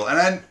feel,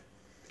 and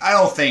I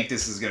don't think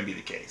this is going to be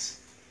the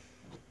case,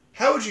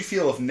 how would you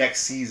feel if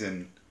next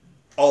season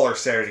all our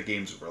Saturday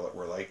games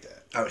were like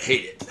that? I would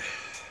hate it.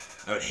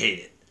 I would hate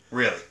it.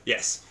 Really?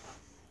 Yes.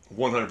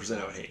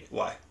 100% I would hate it.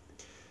 Why?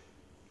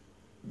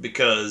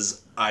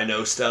 Because I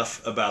know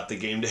stuff about the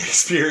game day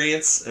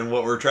experience and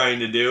what we're trying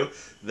to do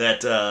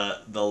that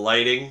the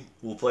lighting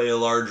will play a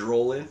large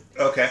role in.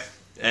 Okay.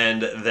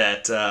 And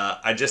that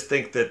I just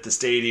think that the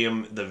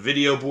stadium, the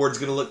video board's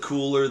going to look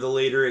cooler the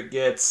later it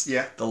gets.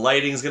 Yeah. The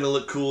lighting's going to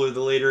look cooler the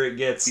later it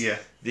gets. Yeah.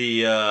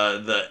 The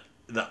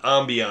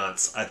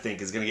ambiance, I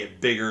think, is going to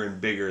get bigger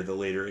and bigger the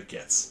later it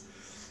gets.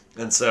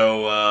 And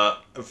so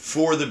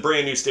for the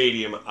brand new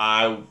stadium,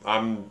 I'm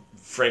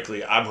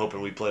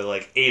hoping we play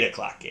like 8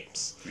 o'clock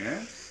games.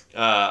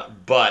 Yeah.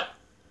 But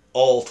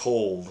all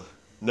told,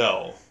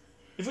 no.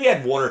 If we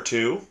had 1 or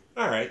 2,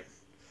 all right.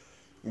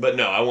 But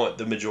no, I want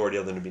the majority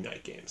of them to be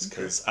night games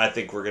because I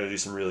think we're going to do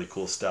some really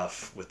cool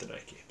stuff with the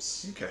night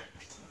games. Okay.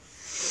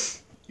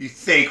 You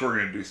think we're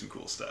going to do some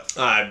cool stuff?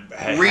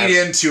 Read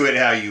into it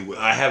how you will.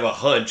 I have a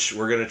hunch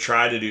we're going to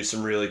try to do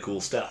some really cool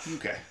stuff.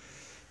 Okay.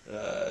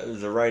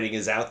 The writing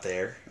is out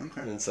there,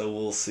 and so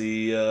we'll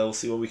see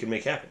what we can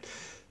make happen.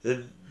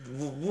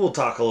 We'll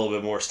talk a little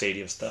bit more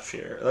stadium stuff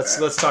here.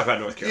 Let's talk about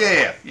North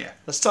Carolina. Yeah.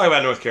 Let's talk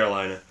about North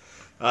Carolina.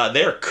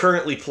 They are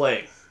currently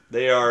playing.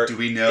 They are Do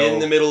we know? In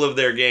the middle of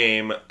their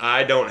game.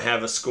 I don't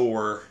have a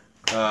score.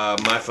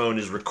 My phone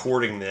is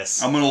recording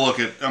this. I'm gonna look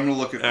at.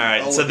 All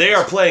right, so they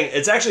are playing.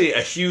 It's actually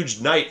a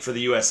huge night for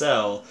the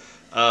USL.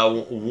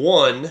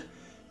 1,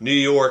 New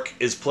York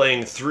is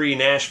playing 3,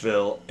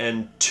 Nashville,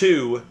 and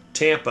 2,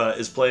 Tampa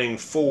is playing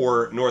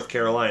 4, North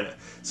Carolina.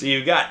 So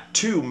you've got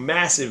 2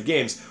 massive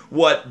games.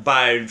 What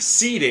by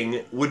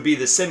seeding would be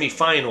the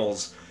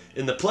semifinals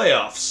in the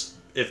playoffs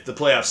if the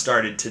playoffs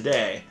started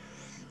today.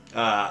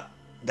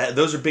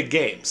 Those are big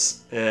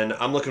games, and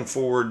I'm looking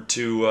forward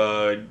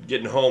to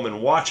getting home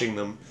and watching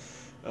them.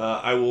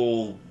 I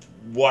will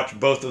watch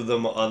both of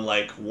them on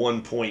like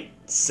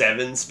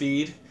 1.7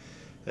 speed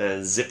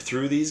and zip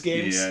through these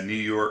games. Yeah, New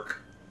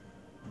York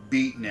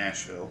beat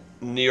Nashville.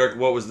 New York,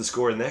 what was the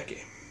score in that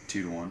game?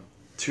 2-1.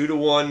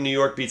 2-1, New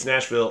York beats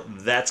Nashville.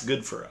 That's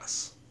good for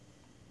us,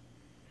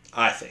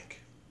 I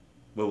think.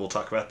 But we'll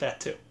talk about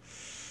that too.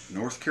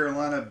 North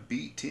Carolina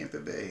beat Tampa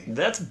Bay.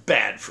 That's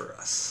bad for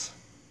us.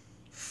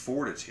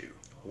 4-2.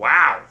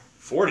 Wow,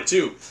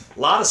 4-2. A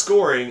lot of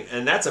scoring,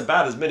 and that's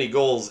about as many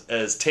goals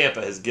as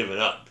Tampa has given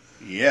up.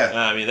 Yeah.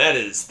 I mean, that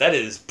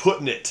is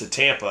putting it to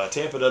Tampa.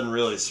 Tampa doesn't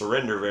really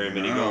surrender very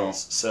many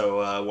goals.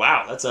 So,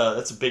 wow, that's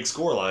a big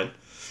score line.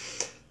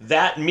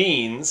 That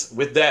means,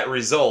 with that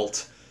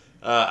result,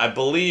 I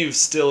believe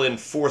still in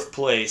 4th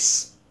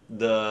place,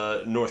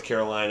 the North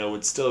Carolina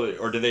would still,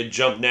 or do they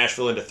jump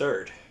Nashville into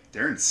 3rd?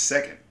 They're in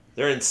 2nd.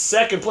 They're in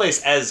 2nd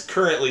place as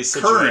currently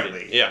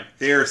situated. Yeah.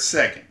 They're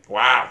 2nd.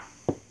 Wow.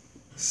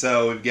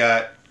 So we've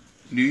got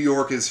New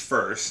York is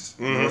 1st,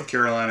 North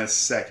Carolina is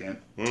 2nd,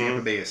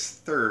 Tampa Bay is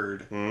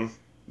 3rd,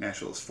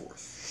 Nashville is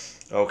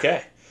 4th.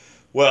 Okay.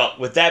 Well,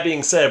 with that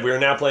being said, we are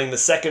now playing the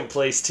 2nd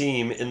place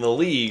team in the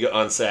league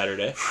on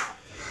Saturday.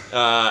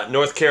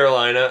 North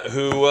Carolina,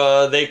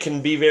 who they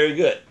can be very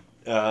good.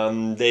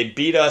 They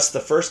beat us the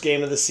first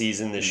game of the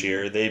season this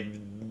year.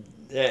 And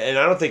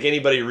I don't think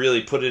anybody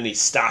really put any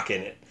stock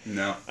in it.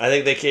 No. I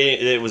think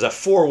it was a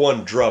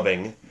 4-1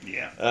 drubbing.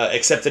 Yeah.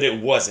 Except that it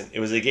wasn't. It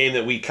was a game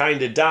that we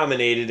kind of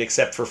dominated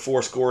except for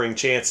 4 scoring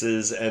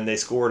chances, and they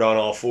scored on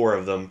all 4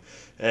 of them.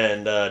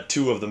 and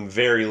 2 of them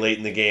very late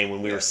in the game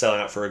when we were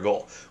selling out for a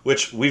goal,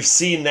 which we've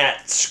seen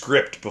that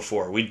script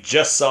before. We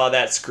just saw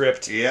that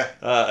script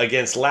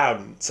against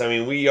Loudoun. So, I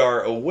mean, we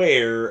are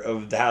aware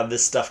of how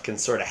this stuff can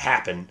sort of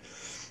happen.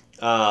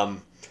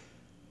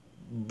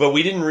 But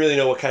we didn't really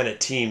know what kind of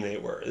team they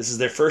were. This is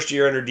their first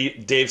year under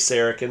Dave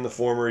Sarachan, the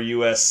former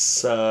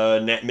U.S.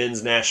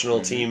 men's national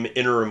team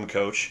interim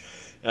coach.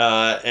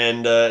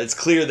 And it's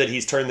clear that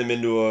he's turned them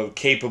into a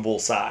capable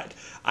side.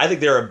 I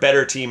think they're a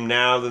better team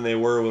now than they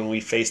were when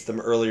we faced them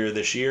earlier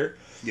this year.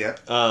 Yeah.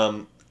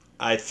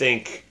 I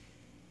think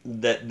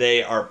that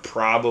they are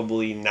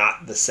probably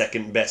not the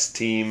second best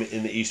team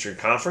in the Eastern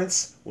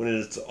Conference when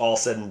it's all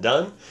said and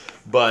done.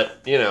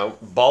 But,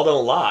 ball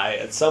don't lie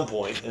at some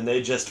point, and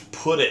they just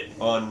put it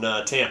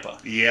on Tampa.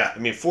 Yeah. I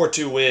mean,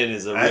 4-2 win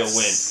is a real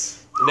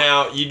win.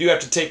 Now, you do have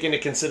to take into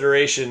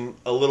consideration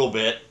a little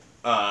bit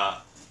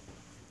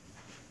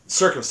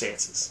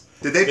circumstances.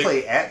 Did they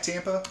play at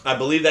Tampa? I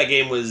believe that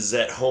game was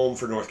at home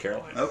for North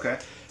Carolina. Okay.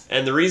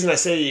 And the reason I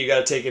say that you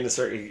got to take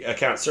into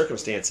account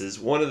circumstances,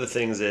 one of the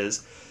things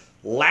is,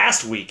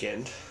 last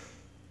weekend,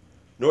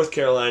 North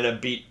Carolina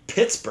beat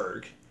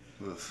Pittsburgh,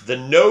 the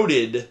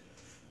noted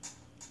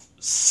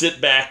sit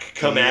back,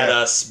 come at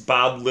us,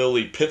 Bob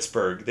Lilly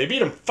Pittsburgh. They beat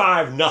them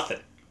 5-0.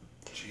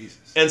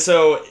 Jesus. And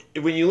so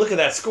when you look at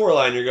that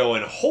scoreline, you're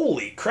going,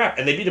 holy crap.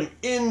 And they beat them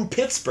in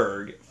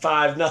Pittsburgh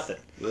 5-0.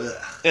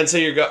 And so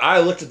I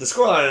looked at the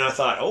scoreline and I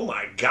thought, oh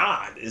my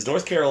God, is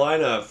North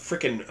Carolina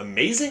freaking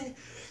amazing?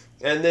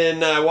 And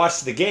then I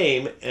watched the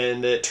game,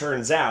 and it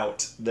turns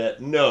out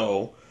that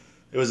no,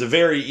 it was a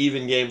very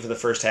even game for the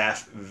first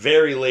half.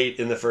 Very late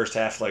in the first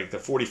half, like the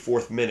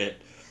 44th minute,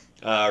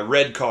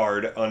 red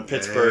card on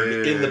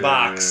Pittsburgh in the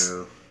box,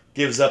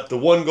 gives up the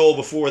 1 goal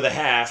before the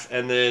half,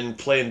 and then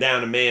playing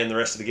down a man the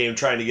rest of the game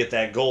trying to get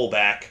that goal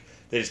back.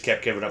 They just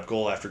kept giving up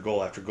goal after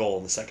goal after goal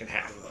in the second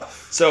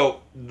half.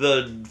 So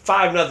the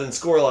 5-0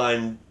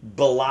 scoreline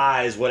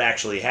belies what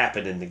actually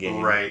happened in the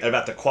game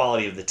about the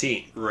quality of the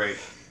team. Right.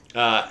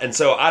 And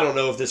so I don't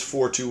know if this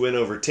 4-2 win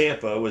over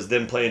Tampa was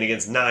them playing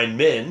against 9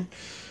 men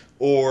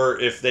or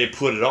if they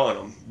put it on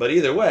them. But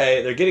either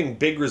way, they're getting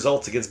big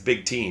results against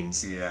big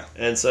teams. Yeah.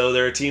 And so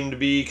they're a team to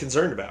be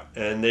concerned about.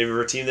 And they're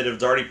a team that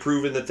has already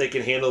proven that they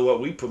can handle what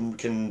we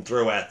can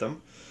throw at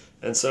them.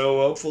 And so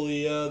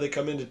hopefully they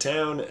come into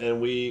town and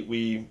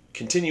we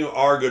continue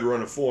our good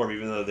run of form,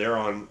 even though they're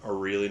on a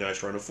really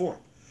nice run of form.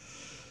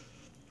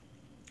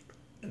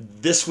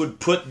 This would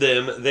put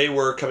them, they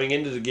were coming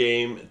into the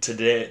game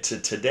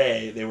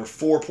today, they were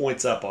 4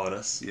 points up on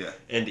us. Yeah.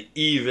 And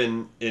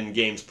even in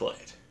games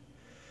played.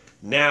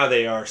 Now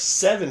they are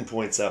 7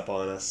 points up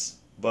on us,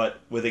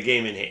 but with a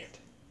game in hand.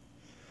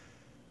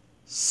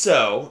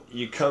 So,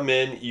 you come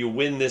in, you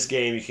win this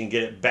game, you can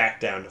get it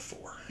back down to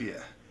 4.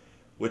 Yeah.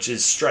 Which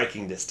is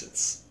striking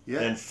distance.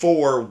 Yeah. And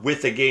 4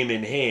 with a game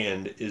in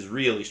hand is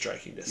really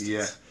striking distance.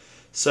 Yeah.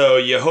 So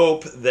you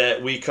hope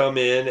that we come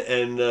in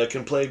and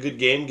can play a good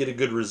game, get a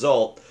good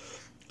result.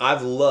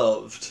 I've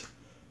loved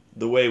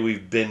the way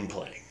we've been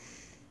playing.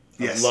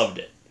 Yes. I've loved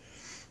it.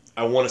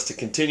 I want us to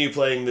continue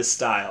playing this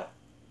style.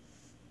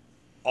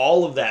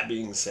 All of that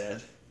being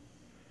said,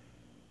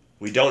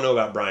 we don't know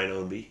about Brian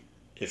Ownby,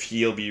 if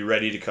he'll be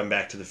ready to come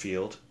back to the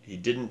field. He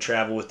didn't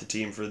travel with the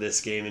team for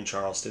this game in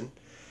Charleston.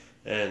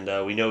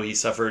 And we know he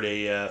suffered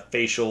a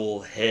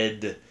facial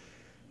head,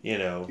 he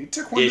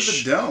took one to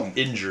the dome.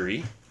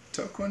 Injury.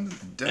 Took one to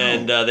the dome.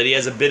 And that he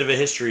has a bit of a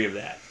history of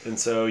that. And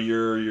so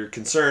you're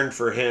concerned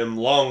for him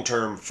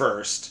long-term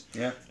first.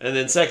 Yeah. And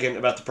then second,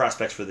 about the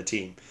prospects for the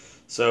team.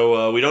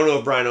 So we don't know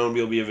if Brian Ownby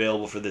will be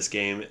available for this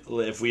game.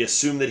 If we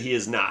assume that he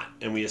is not,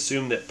 and we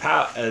assume that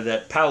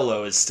that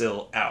Paolo is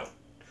still out.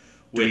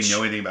 Do we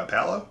know anything about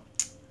Paolo?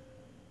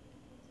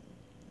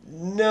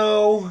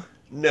 No.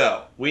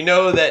 We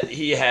know that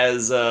he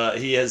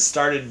has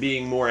started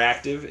being more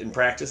active in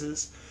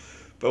practices,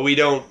 but we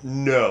don't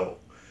know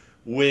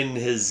when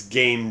his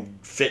game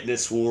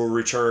fitness will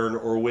return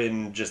or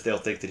when just they'll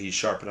think that he's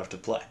sharp enough to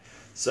play.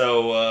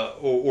 So,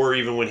 or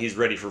even when he's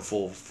ready for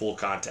full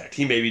contact.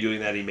 He may be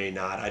doing that, he may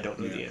not. I don't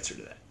know the answer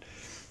to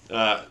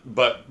that.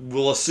 But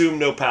we'll assume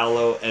no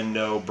Paolo and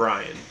no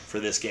Brian for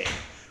this game,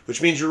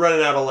 which means you're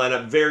running out a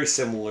lineup very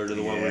similar to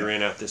the one we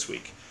ran out this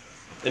week.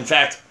 In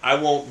fact, I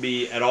won't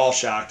be at all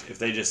shocked if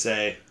they just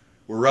say,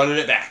 we're running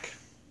it back.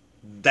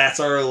 That's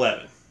our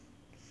 11.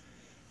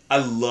 I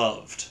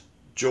loved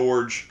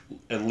George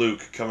and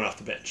Luke coming off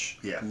the bench.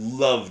 Yeah.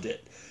 Loved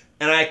it.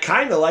 And I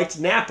kind of liked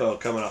Napo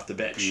coming off the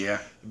bench. Yeah.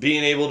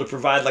 Being able to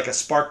provide like a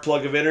spark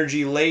plug of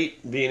energy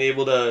late, being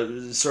able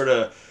to sort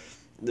of,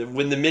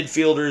 when the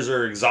midfielders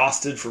are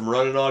exhausted from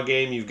running all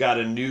game, you've got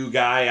a new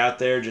guy out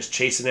there just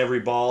chasing every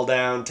ball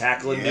down,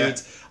 tackling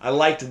dudes. I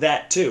liked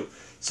that too.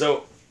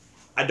 So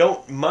I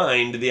don't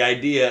mind the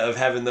idea of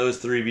having those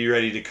 3 be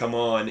ready to come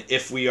on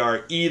if we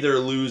are either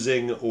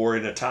losing or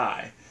in a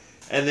tie.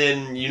 And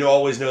then you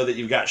always know that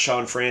you've got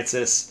Sean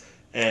Francis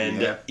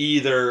and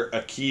either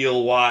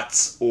Akeel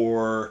Watts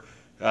or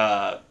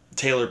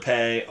Taylor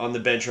Pay on the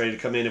bench ready to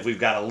come in if we've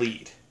got a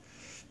lead.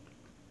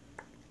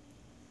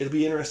 It'll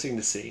be interesting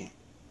to see.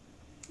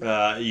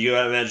 You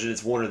gotta imagine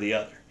it's one or the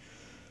other.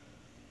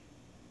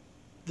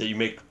 That you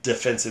make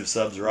defensive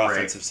subs or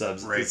offensive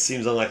subs. Right. It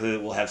seems unlikely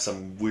that we'll have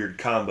some weird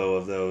combo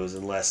of those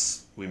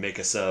unless we make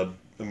a sub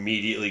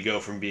immediately go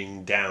from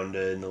being down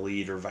to in the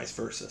lead or vice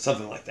versa.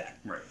 Something like that.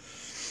 Right.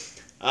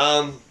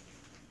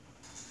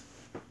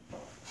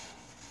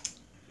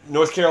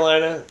 North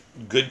Carolina,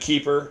 good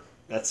keeper.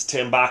 That's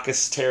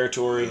Tambakis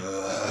territory,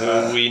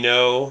 who we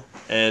know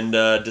and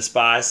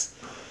despise.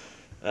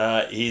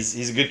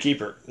 He's a good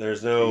keeper.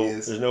 There's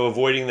no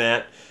avoiding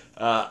that.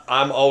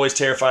 I'm always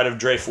terrified of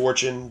Dre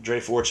Fortune. Dre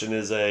Fortune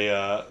is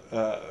a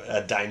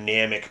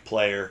dynamic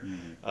player.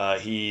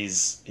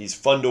 He's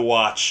fun to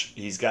watch.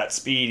 He's got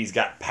speed. He's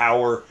got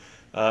power.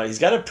 He's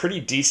got a pretty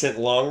decent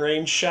long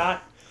range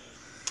shot.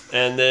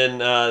 And then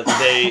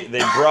they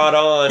brought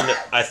on,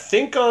 I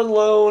think on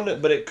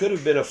loan, but it could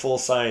have been a full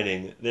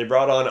signing. They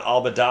brought on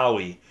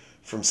Al-Badawi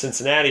from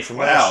Cincinnati from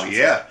last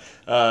year.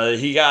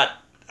 He got,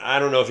 I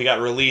don't know if he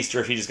got released or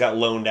if he just got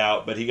loaned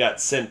out, but he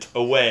got sent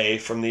away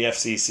from the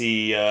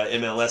FCC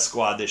MLS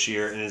squad this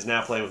year and is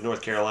now playing with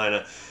North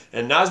Carolina.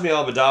 And Nazmi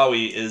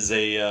Al-Badawi is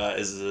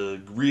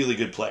a really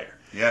good player.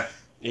 Yeah.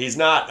 He's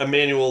not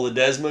Emmanuel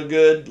Ledesma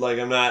good. Like,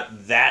 I'm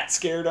not that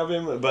scared of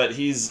him, but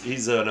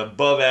he's an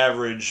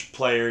above-average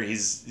player.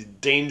 He's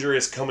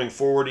dangerous coming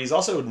forward. He's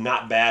also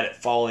not bad at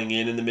falling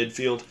in the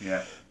midfield.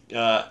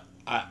 Yeah.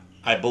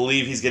 I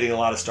believe he's getting a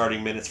lot of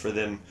starting minutes for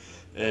them,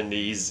 and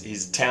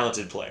he's a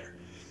talented player.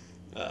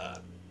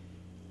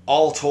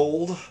 All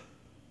told,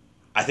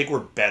 I think we're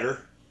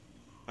better.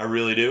 I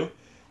really do.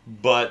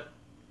 But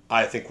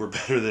I think we're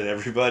better than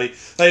everybody.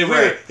 Like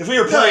if we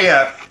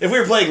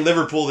were playing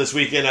Liverpool this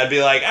weekend, I'd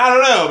be like, I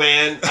don't know,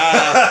 man.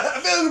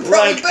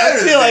 I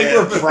feel like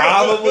we're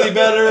probably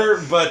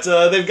better,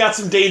 but they've got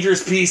some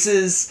dangerous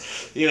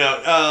pieces. You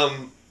know,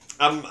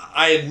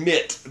 I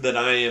admit that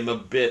I am a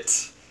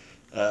bit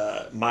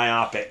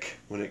myopic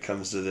when it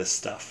comes to this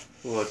stuff.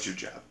 Well, that's your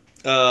job.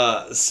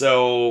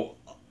 So,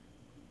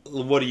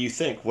 what do you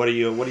think? What are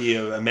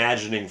you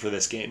imagining for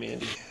this game,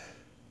 Andy?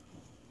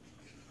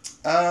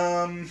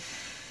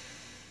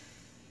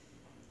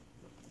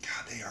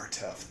 They are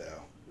tough,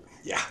 though.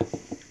 Yeah.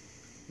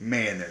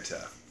 Man, they're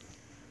tough.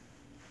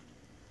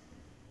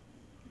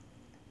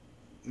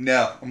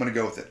 No, I'm going to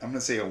go with it. I'm going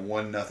to say a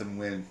 1-0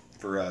 win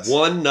for us.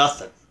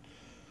 1-0.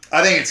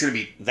 I think it's going to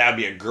be... That'd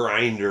be a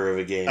grinder of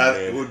a game,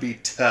 It would be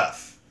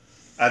tough.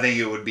 I think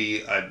it would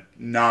be a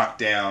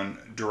knockdown,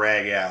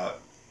 drag out.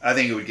 I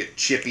think it would get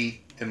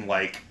chippy in,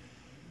 like,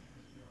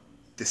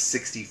 the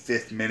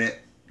 65th minute.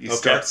 You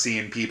start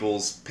seeing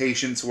people's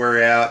patience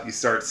wear out. You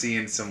start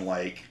seeing some,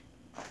 like...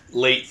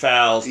 late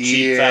fouls,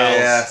 cheap fouls.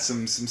 Yeah,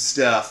 some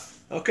stuff.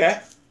 Okay.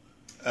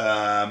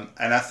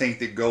 And I think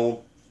the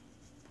goal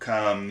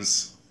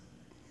comes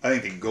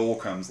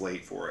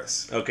late for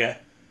us. Okay.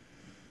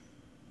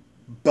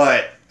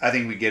 But I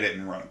think we get it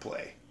in run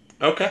play.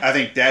 Okay. I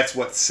think that's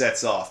what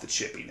sets off the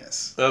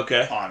chippiness.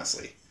 Okay.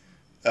 Honestly.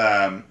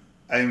 I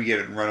think we get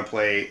it in run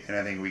play, and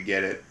I think we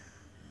get it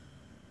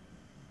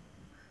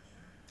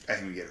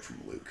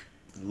from Luke.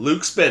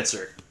 Luke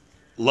Spencer.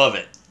 Love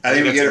it. I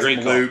think we get it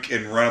from Luke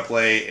and run a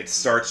play. It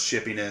starts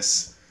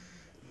chippiness,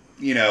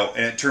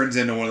 and it turns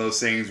into one of those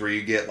things where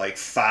you get like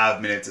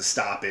 5 minutes of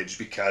stoppage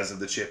because of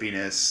the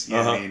chippiness. You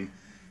know what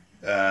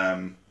I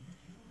mean?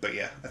 But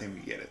yeah, I think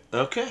we get it.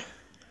 Okay.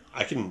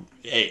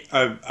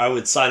 I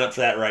would sign up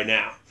for that right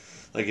now.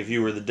 Like if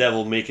you were the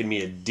devil making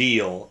me a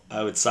deal,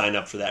 I would sign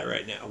up for that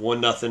right now.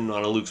 1-0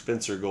 on a Luke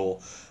Spencer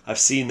goal. I've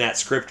seen that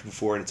script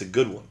before, and it's a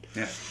good one.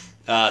 Yeah.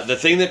 The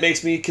thing that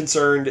makes me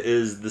concerned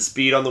is the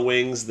speed on the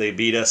wings. They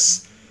beat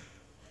us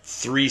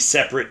 3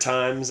 separate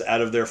times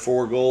out of their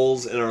 4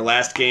 goals in our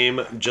last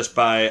game just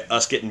by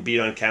us getting beat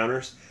on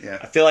counters. Yeah.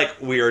 I feel like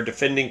we are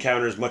defending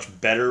counters much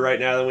better right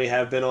now than we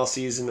have been all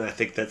season. I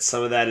think that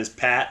some of that is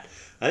Pat.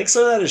 I think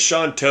some of that is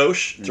Sean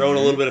Tosh throwing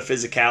a little bit of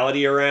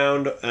physicality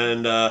around.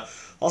 And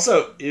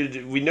also,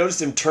 we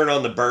noticed him turn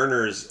on the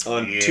burners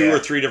on 2 or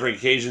 3 different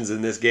occasions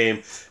in this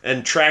game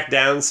and track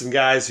down some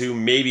guys who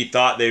maybe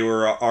thought they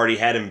were already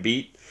had him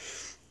beat.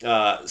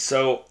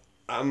 So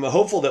I'm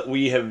hopeful that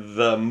we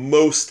have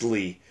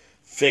mostly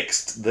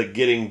fixed the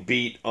getting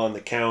beat on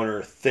the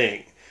counter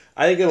thing.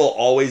 I think it'll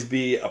always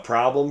be a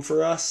problem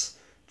for us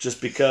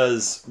just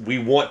because we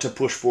want to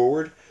push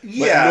forward.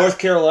 Yeah. But North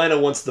Carolina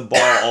wants the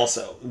ball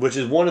also, which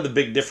is one of the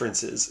big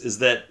differences, is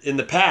that in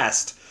the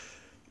past,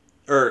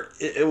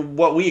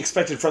 what we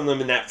expected from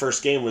them in that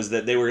first game was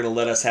that they were going to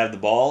let us have the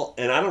ball.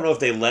 And I don't know if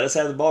they let us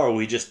have the ball or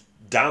we just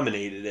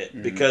dominated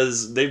it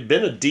because they've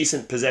been a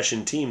decent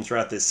possession team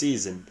throughout this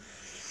season.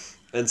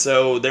 And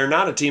so they're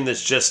not a team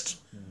that's just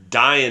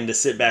dying to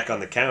sit back on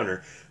the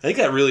counter. I think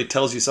that really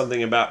tells you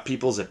something about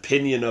people's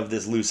opinion of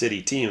this Lou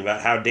City team,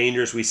 about how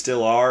dangerous we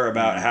still are,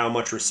 about how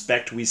much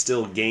respect we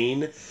still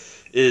gain,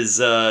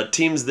 is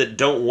teams that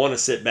don't want to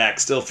sit back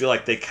still feel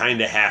like they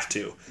kind of have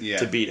to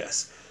beat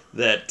us.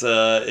 That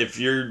if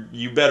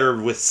you better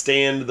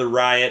withstand the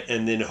riot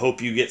and then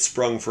hope you get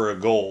sprung for a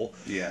goal.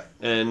 Yeah.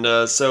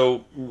 And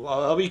so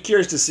I'll be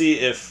curious to see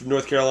if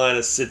North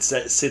Carolina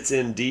sits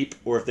in deep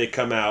or if they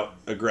come out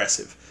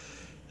aggressive.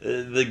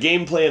 The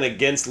game plan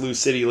against Lou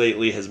City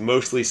lately has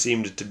mostly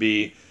seemed to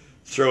be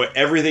throw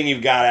everything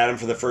you've got at them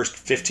for the first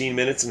 15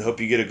 minutes and hope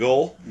you get a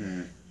goal,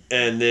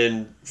 and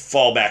then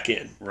fall back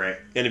in. Right.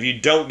 And if you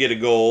don't get a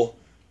goal,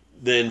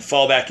 then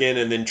fall back in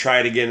and then try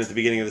it again at the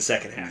beginning of the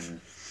second half.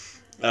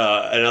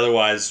 And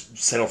otherwise,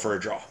 settle for a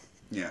draw.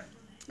 Yeah.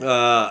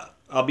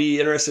 I'll be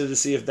interested to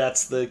see if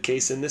that's the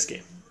case in this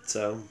game.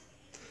 So,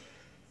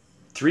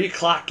 3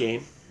 o'clock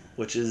game,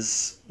 which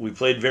is, we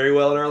played very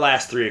well in our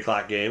last 3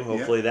 o'clock game.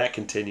 Hopefully that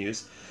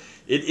continues.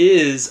 It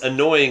is,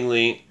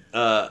 annoyingly,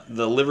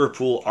 the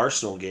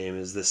Liverpool-Arsenal game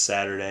is this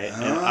Saturday.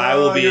 And I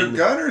will be your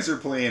Gunners are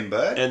playing,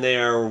 bud. And they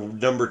are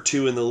number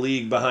 2 in the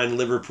league behind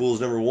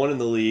Liverpool's number 1 in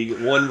the league.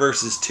 1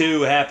 versus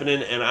 2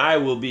 happening, and I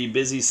will be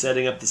busy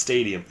setting up the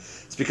stadium.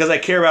 It's because I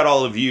care about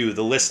all of you,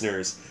 the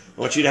listeners.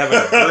 I want you to have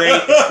a great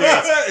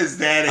experience. Is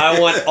that it? I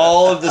want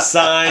all of the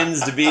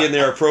signs to be in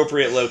their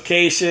appropriate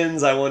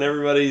locations. I want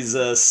everybody's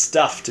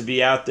stuff to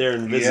be out there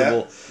and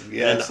visible.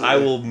 Yeah, and absolutely. I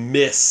will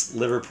miss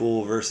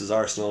Liverpool versus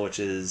Arsenal, which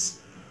is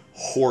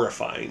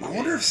horrifying. I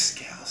wonder if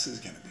Scouse is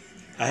going to be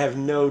there. I have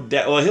no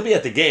doubt. Well, he'll be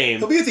at the game.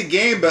 He'll be at the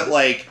game, but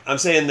like... I'm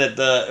saying that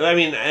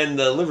and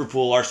the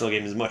Liverpool-Arsenal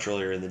game is much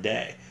earlier in the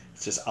day.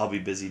 It's just I'll be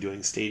busy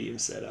doing stadium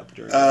setup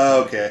during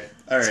Oh, okay.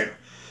 All right.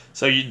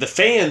 So the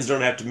fans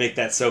don't have to make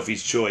that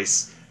Sophie's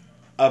choice.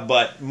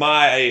 But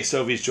my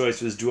Sophie's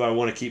choice was, do I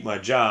want to keep my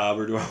job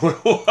or do I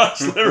want to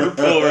watch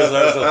Liverpool versus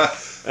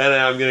Arsenal? And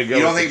I'm going to go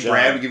You don't with think the job.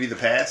 Brad would give you the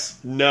pass?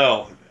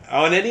 No.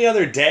 On any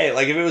other day,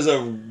 like if it was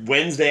a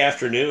Wednesday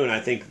afternoon, I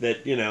think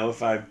that,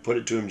 if I put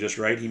it to him just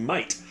right, he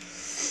might.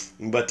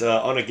 But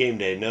on a game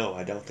day, no,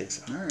 I don't think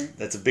so. All right.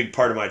 That's a big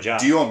part of my job.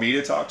 Do you want me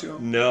to talk to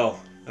him? No,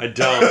 I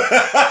don't.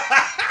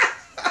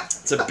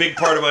 It's a big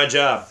part of my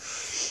job.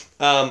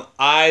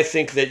 I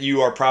think that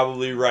you are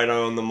probably right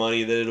on the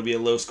money that it'll be a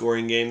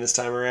low-scoring game this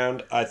time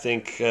around. I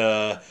think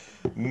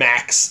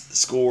max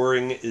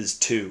scoring is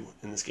 2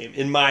 in this game.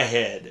 In my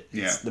head,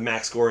 the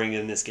max scoring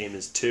in this game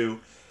is 2.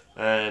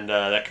 And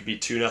that could be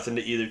 2-0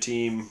 to either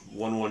team,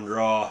 1-1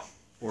 draw,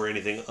 or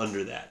anything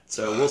under that.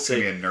 So we'll see.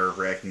 It's going to be a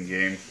nerve-wracking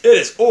game. It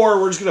is.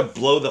 Or we're just going to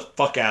blow the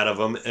fuck out of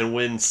them and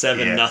win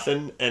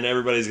 7-0, and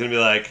everybody's going to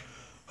be like,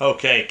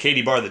 okay,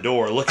 Katie bar the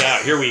door. Look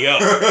out. Here we go.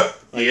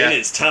 It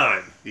is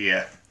time.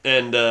 Yeah.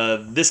 And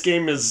this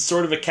game is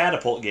sort of a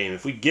catapult game.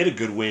 If we get a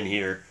good win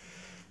here,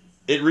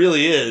 it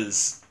really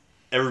is.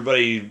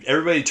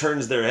 Everybody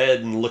turns their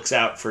head and looks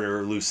out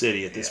for Lou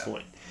City at this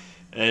point.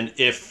 And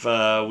if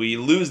we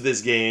lose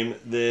this game,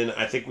 then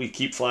I think we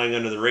keep flying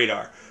under the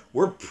radar.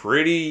 We're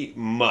pretty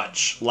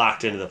much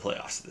locked into the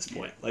playoffs at this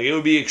point. Like, it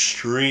would be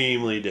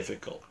extremely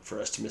difficult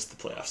for us to miss the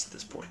playoffs at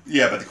this point.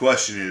 Yeah, but the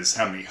question is,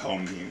 how many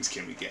home games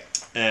can we get?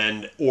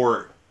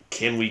 Or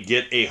can we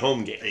get a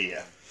home game?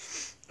 Yeah.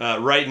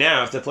 Right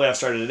now, if the playoffs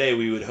started today,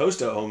 we would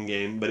host a home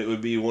game, but it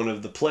would be one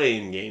of the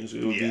play-in games.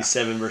 It would be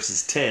 7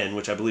 versus 10,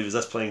 which I believe is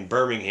us playing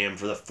Birmingham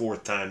for the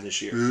 4th time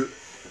this year.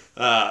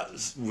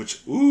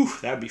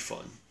 That'd be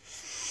fun.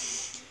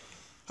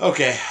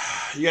 Okay,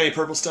 you got any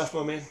purple stuff,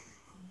 my man?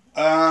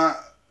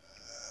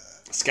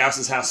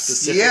 Scouse's house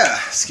specific. Yeah,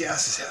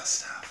 Scouse's house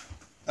stuff.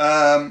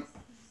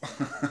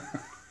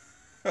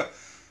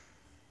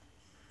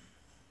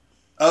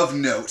 Of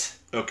note.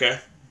 Okay.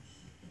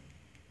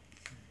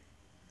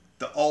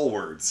 The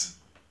Allwards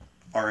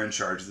are in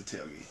charge of the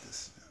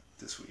tailgate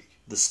this week.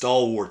 The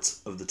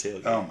stalwarts of the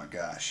tailgate. Oh my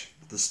gosh.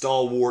 The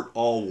stalwart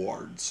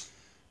Allwards.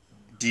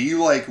 Do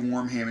you like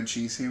warm ham and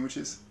cheese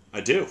sandwiches?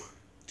 I do.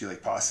 Do you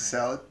like pasta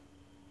salad?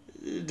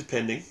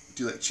 Depending.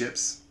 Do you like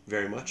chips?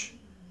 Very much.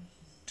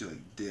 Do you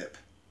like dip?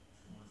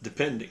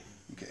 Depending.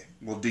 Okay.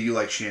 Well, do you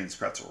like Shannon's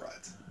pretzel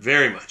rods?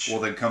 Very much. Well,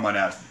 then come on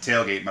out to the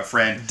tailgate, my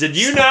friend. Did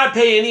you not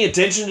pay any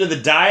attention to the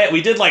diet?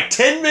 We did like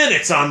 10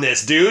 minutes on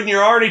this, dude, and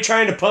you're already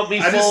trying to pump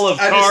me full of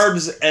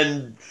carbs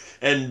and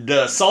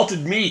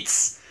salted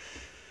meats.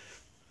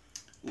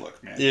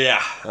 Look, man.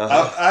 Yeah.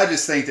 I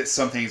just think that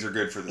some things are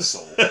good for the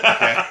soul.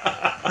 Okay.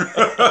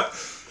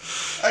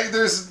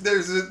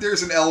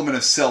 There's an element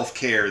of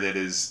self-care that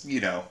is,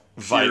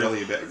 vital.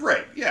 Really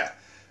right? Yeah.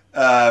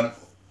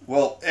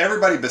 Well,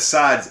 everybody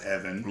besides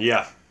Evan.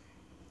 Yeah.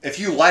 If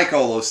you like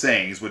all those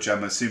things, which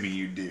I'm assuming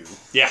you do.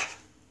 Yeah.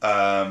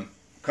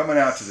 Coming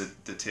out to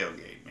the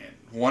tailgate, man.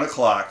 1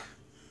 o'clock.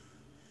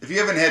 If you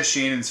haven't had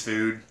Shannon's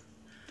food,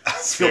 I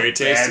feel very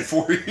tasty bad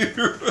for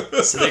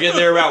you. So they get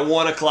there about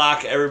 1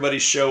 o'clock. Everybody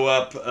show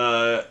up.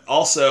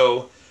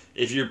 Also,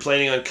 if you're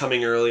planning on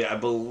coming early, I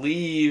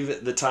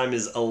believe the time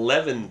is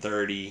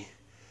 11:30.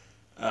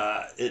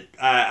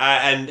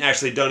 And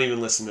actually, don't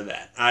even listen to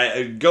that.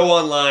 I go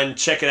online,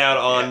 check it out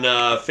on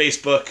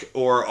Facebook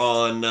or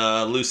on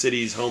Lou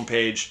City's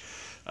homepage.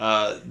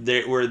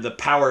 Where the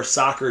Power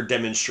Soccer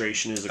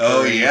demonstration is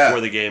occurring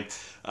before the game.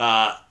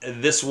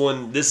 This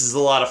is a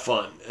lot of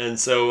fun, and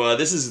so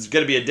this is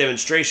going to be a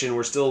demonstration.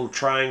 We're still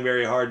trying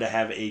very hard to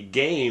have a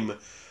game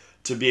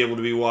to be able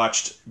to be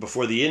watched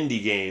before the Indy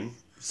game.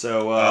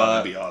 So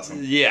that'd be awesome.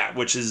 Yeah,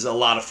 which is a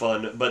lot of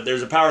fun. But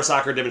there's a Power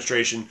Soccer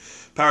demonstration.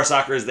 Power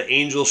Soccer is the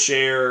Angel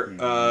Share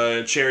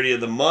charity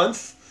of the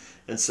month,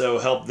 And so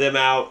help them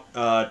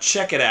out,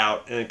 check it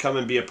out, and come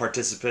and be a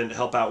participant.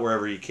 Help out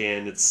wherever you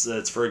can.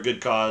 It's for a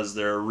good cause.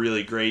 They're a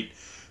really great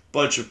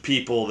bunch of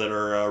people that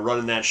are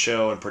running that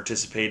show and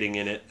participating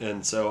in it.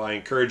 And so I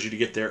encourage you to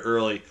get there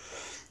early.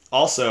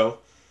 Also,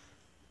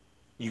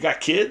 you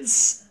got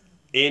kids?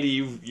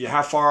 Andy,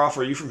 how far off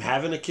are you from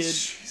having a kid?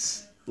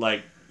 Jeez.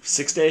 Like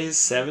 6 days,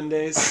 7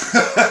 days?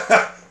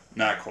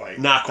 Not quite.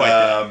 Not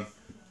quite.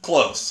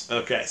 Close.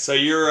 Okay, so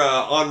you're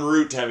en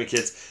route to having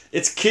kids.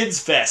 It's Kids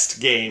Fest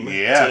game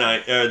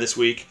tonight, this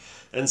week,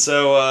 and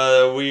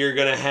so we are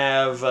gonna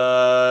have.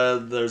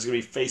 There's gonna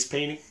be face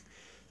painting.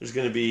 There's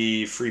gonna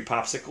be free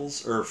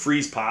popsicles or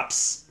freeze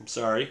pops. I'm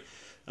sorry.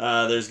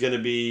 There's gonna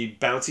be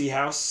bouncy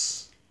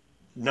house,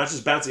 not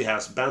just bouncy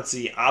house,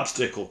 bouncy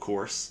obstacle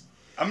course.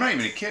 I'm not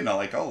even a kid. And I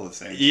like all those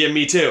things. Yeah,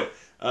 me too.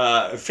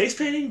 Face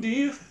painting? Do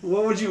you?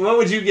 What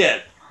would you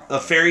get?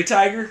 A fairy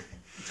tiger?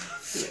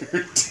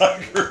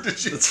 Tiger,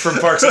 It's from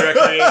Parks and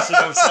Recreation.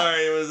 I'm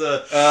sorry, it was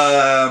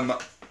a.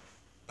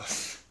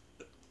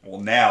 Well,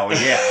 now,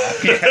 yeah,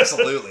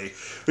 absolutely.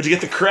 Would you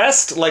get the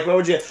crest? Like, what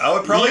would you? I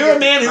would probably. You're get a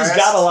man the who's crest.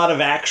 got a lot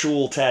of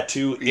actual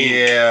tattoo ink.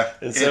 Yeah,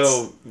 and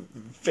so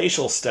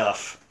facial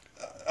stuff.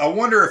 I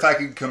wonder if I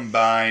could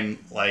combine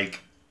like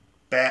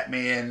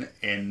Batman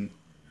and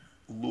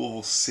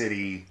Louisville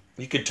City.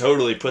 You could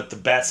totally put the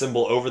bat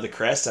symbol over the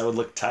crest. That would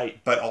look tight.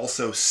 But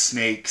also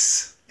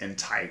snakes and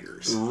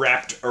tigers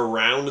wrapped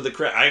around the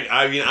crest.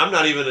 I mean, I'm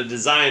not even a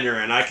designer,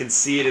 and I can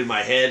see it in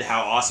my head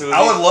how awesome it would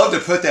be. I would love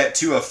to put that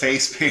to a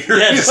face painter.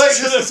 Yeah, Just just like,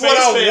 to this the is what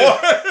face I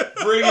painter. want.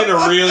 Bring in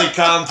a really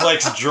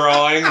complex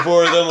drawing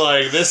for them.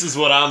 Like, this is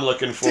what I'm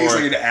looking for. It takes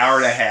like an hour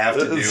and a half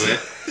to do it.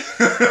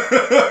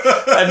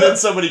 And then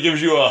somebody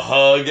gives you a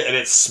hug, and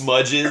it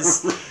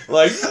smudges.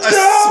 Like, I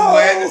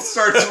sweat and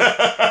starts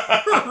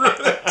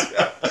running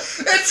down.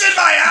 It's in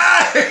my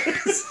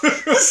eyes!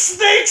 The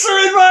snakes are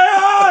in my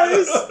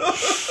eyes!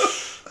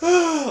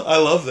 I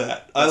love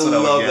that. I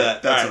love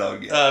that. That's what I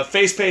would get.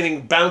 Face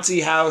painting,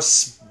 bouncy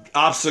house,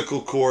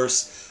 obstacle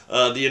course,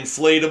 the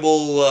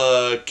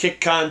inflatable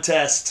kick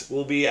contest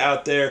will be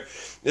out there.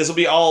 This will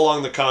be all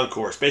along the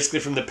concourse, basically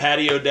from the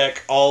patio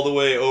deck all the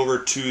way over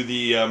to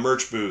the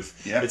merch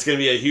booth. Yeah. It's going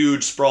to be a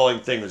huge sprawling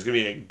thing. There's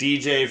going to be a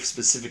DJ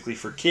specifically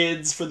for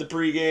kids for the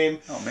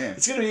pregame. Oh man,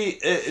 It's going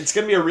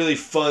to be a really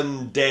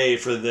fun day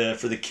for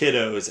the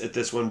kiddos at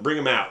this one. Bring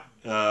them out.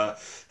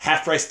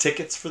 Half price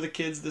tickets for the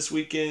kids this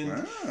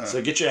weekend.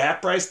 So get your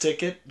half price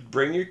ticket,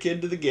 bring your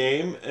kid to the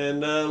game,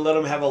 and let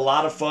them have a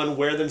lot of fun.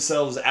 Wear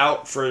themselves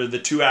out for the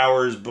 2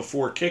 hours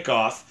before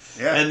kickoff,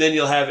 and then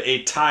you'll have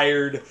a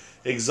tired,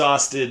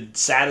 exhausted,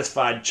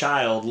 satisfied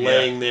child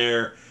laying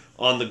there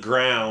on the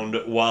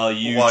ground while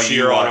you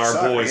cheer on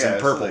our boys in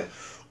purple. Absolutely.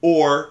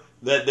 Or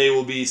that they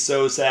will be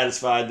so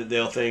satisfied that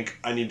they'll think,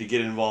 I need to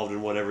get involved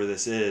in whatever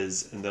this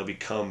is, and they'll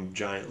become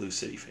giant Lou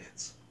City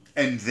fans.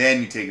 And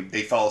then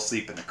they fall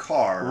asleep in the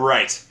car.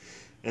 Right.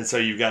 And so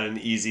you've got an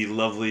easy,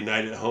 lovely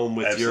night at home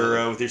with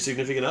your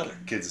significant other.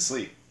 Kids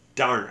asleep.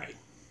 Darn right.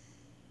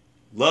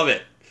 Love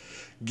it.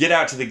 Get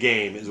out to the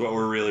game is what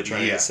we're really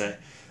trying to say.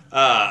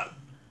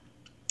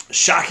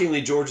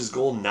 Shockingly, George's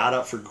goal not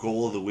up for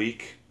goal of the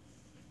week,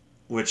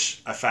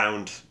 which I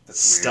found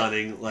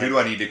stunning. Like, who do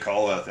I need to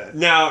call out that?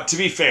 Now, to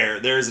be fair,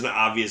 there is an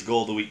obvious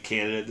goal of the week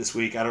candidate this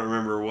week. I don't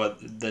remember what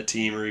the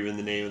team or even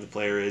the name of the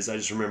player is. I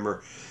just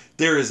remember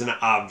there is an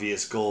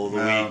obvious goal of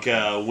the week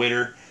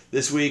winner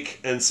this week,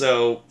 and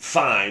so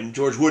fine.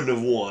 George wouldn't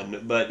have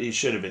won, but he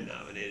should have been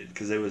nominated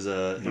because it was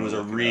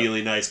a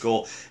really nice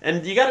goal.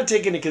 And you got to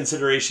take into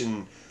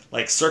consideration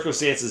like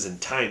circumstances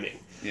and timing.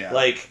 Yeah.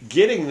 Like,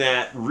 getting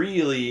that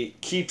really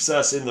keeps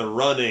us in the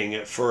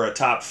running for a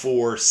top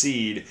 4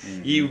 seed.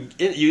 Mm-hmm.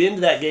 You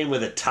end that game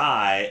with a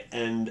tie,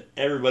 and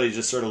everybody's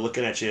just sort of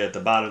looking at you at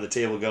the bottom of the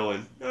table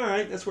going, all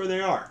right, that's where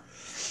they are.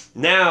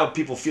 Now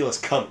people feel us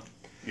coming.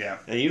 Yeah.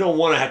 And you don't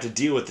want to have to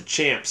deal with the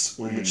champs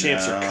when the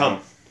champs are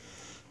coming.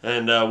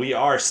 And we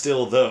are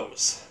still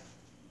those.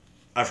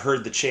 I've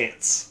heard the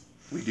chants.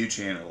 We do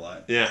chant it a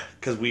lot. Yeah,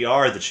 because we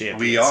are the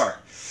champions. We are.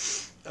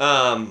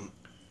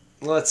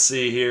 Let's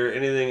see here.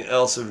 Anything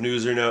else of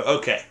news or no?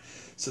 Okay.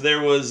 So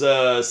there was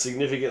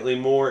significantly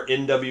more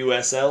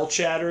NWSL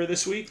chatter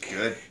this week.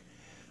 Good.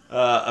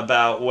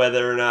 About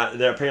whether or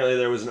not... Apparently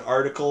there was an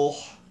article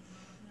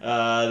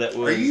that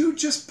was... Are you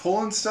just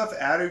pulling stuff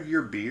out of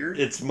your beard?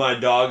 It's my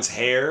dog's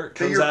hair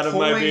comes out of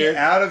my beard. You're pulling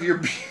out of your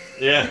beard?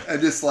 Yeah.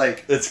 And just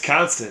like... It's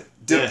constant.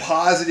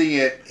 Depositing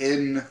it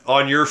in...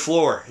 On your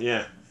floor,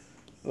 yeah.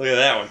 Look at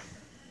that one.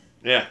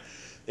 Yeah.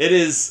 It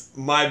is...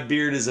 My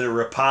beard is a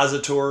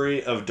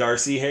repository of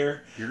Darcy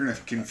hair. You're going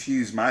to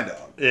confuse my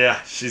dog. Yeah,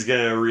 she's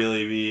going to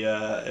really be...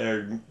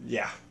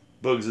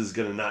 Bugs is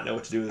going to not know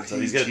what to do with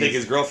himself. He's going to think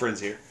his girlfriend's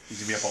here.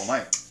 He's going to be up all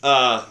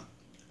night.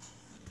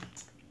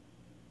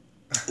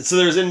 So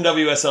there's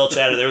NWSL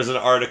chatter. There was an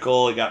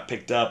article. It got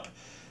picked up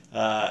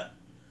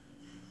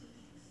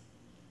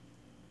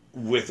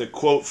with a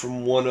quote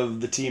from one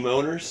of the team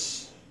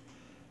owners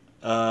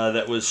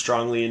that was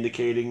strongly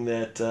indicating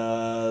that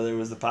there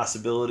was the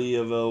possibility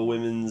of a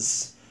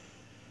women's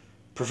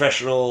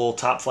professional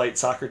top-flight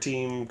soccer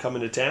team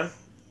coming to town.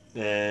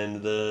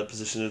 And the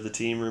position of the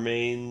team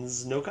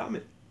remains no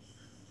comment.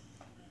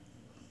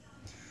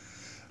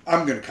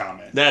 I'm going to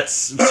comment. That's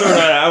sort of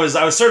I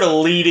was sort of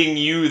leading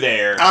you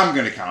there. I'm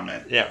going to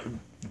comment. Yeah.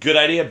 Good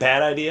idea,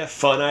 bad idea,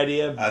 fun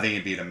idea? I think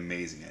it'd be an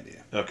amazing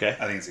idea. Okay.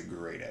 I think it's a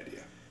great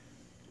idea.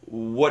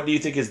 What do you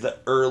think is the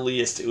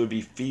earliest it would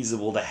be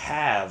feasible to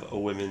have a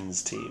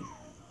women's team?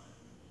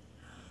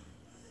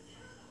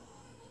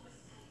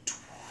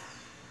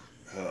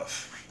 Ugh.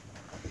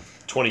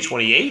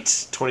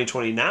 2028?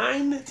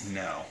 2029?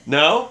 No.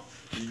 No?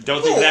 Don't think A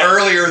little that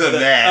earlier than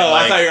that. Oh,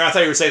 like, I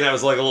thought you were saying that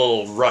was like a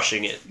little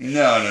rushing it.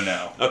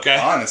 No. Okay.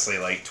 Honestly,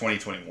 like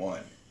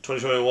 2021.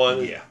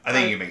 2021? Yeah, I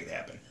think you can make it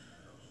happen.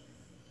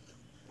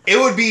 It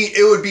would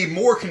be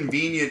more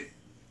convenient,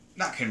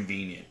 not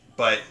convenient,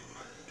 but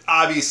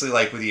obviously,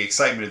 like with the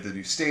excitement of the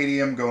new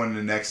stadium going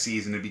into next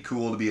season, it'd be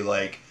cool to be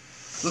like,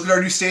 look at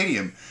our new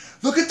stadium.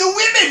 Look at the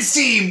women's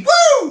team.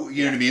 Woo!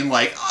 You know what I mean?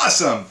 Like,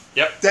 awesome.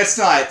 Yep. That's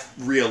not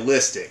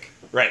realistic.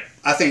 Right.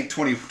 I think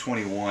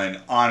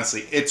 2021,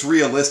 honestly, it's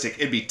realistic.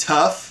 It'd be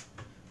tough,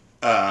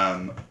 but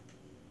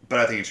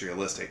I think it's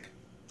realistic.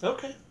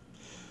 Okay.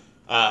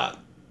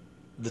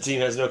 The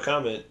team has no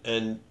comment,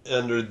 and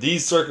under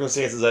these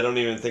circumstances, I don't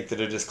even think that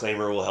a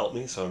disclaimer will help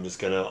me, so I'm just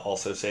going to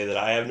also say that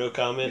I have no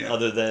comment,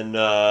 other than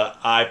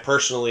I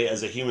personally,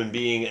 as a human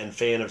being and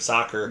fan of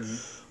soccer,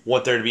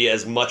 want there to be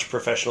as much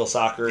professional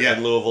soccer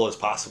in Louisville as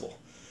possible.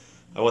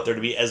 I want there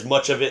to be as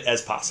much of it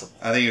as possible.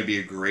 I think it would be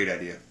a great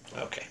idea.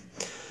 Okay.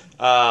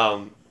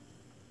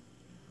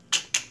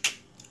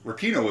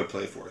 Rapinoe would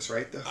play for us,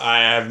 right? Though I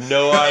have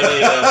no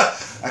idea.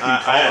 I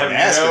can call her and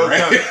ask her,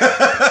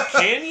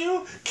 right? Can you?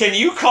 Can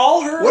you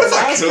call her? What if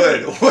I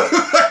could? What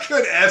if I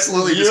could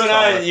absolutely just call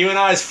her? You and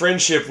I's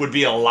friendship would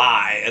be a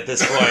lie at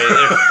this point.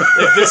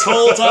 if this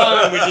whole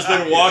time we've just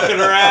been walking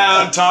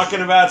around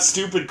talking about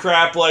stupid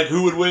crap like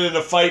who would win in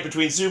a fight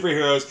between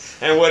superheroes,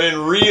 and what in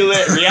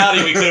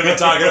reality we could have been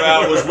talking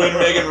about was when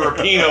Megan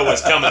Rapinoe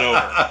was coming over.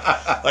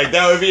 Like,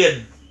 that would be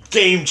a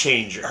game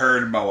changer. Her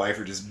and my wife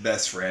are just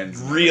best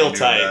friends. Real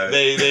tight.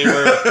 They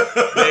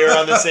were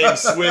on the same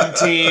swim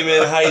team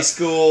in high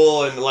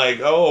school, and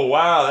like, oh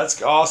wow,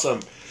 that's awesome.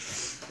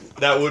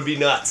 That would be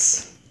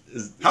nuts.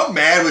 How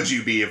mad would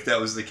you be if that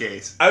was the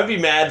case? I would be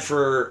mad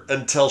for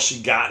until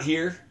she got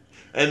here,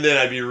 and then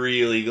I'd be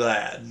really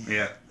glad.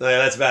 Yeah. Like,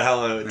 that's about how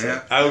long it would take.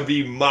 Yeah. I would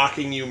be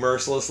mocking you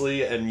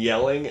mercilessly and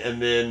yelling, and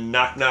then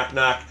knock, knock,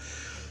 knock.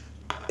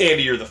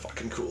 Andy, you're the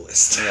fucking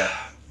coolest. Yeah.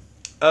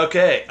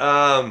 Okay.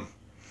 I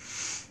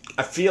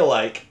feel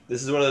like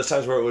this is one of those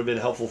times where it would have been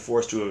helpful for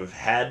us to have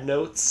had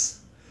notes,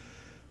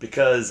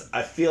 because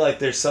I feel like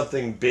there's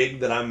something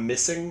big that I'm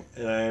missing,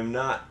 and I am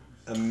not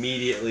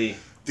immediately...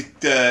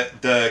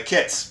 The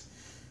kits.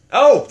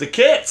 Oh, the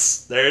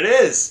kits! There it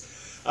is.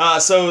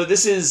 So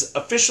this is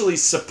officially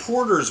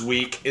Supporters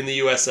Week in the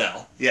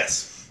USL.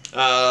 Yes.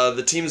 Our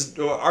team's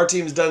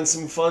done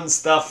some fun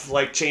stuff,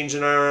 like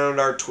changing around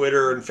our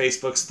Twitter and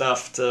Facebook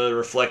stuff to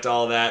reflect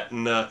all that,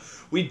 and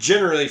we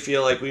generally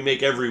feel like we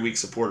make every week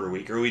Supporter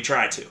Week, or we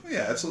try to.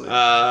 Yeah, absolutely.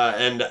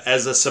 And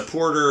as a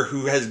supporter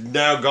who has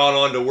now gone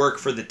on to work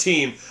for the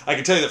team, I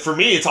can tell you that for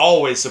me, it's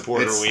always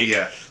Supporter Week.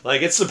 Yeah.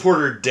 Like, it's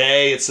Supporter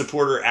Day, it's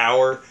Supporter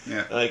Hour.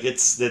 Yeah. Like,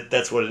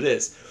 that's what it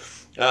is.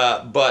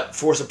 But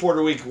for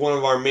Supporter Week, one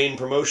of our main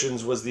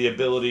promotions was the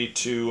ability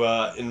to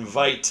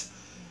invite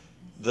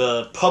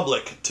the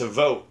public to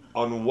vote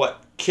on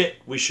what kit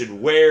we should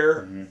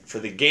wear for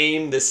the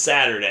game this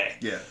Saturday.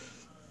 Yeah.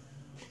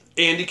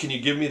 Andy, can you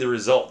give me the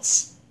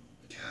results?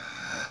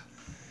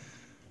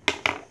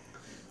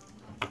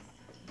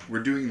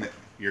 We're doing the...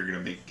 You're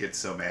going to get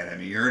so mad at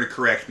me. You're going to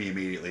correct me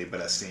immediately,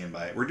 but I stand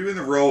by it. We're doing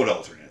the road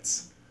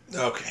alternates.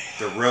 Okay.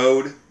 The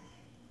road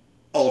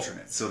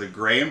alternates. So the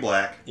gray and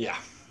black. Yeah.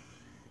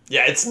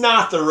 Yeah, it's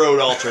not the road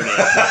alternate.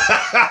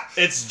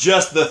 It's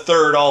just the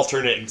third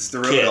alternate. It's the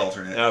road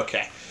alternate.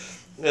 Okay.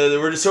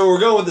 We're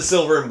going with the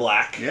silver and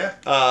black. Yeah.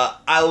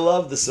 I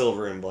love the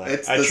silver and black.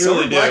 The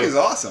silver and black is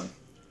awesome.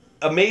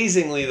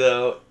 Amazingly,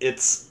 though,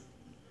 it's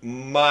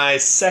my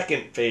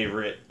second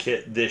favorite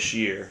kit this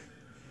year.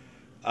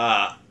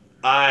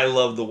 I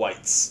love the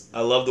whites. I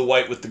love the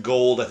white with the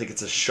gold. I think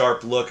it's a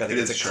sharp look. I think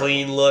it's a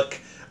clean look.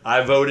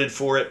 I voted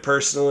for it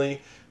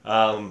personally.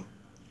 And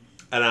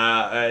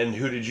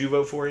who did you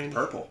vote for, Ian?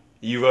 Purple.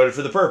 You voted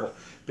for the purple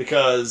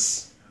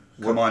because...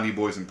 Come on, you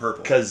boys in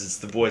purple. Because it's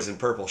the boys in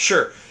purple.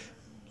 Sure.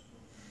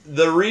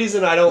 The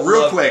reason I don't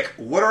Real quick,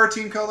 what are our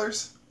team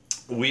colors?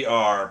 We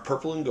are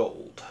purple and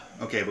gold.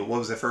 Okay, but what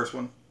was the first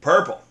one?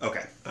 Purple.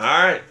 Okay. All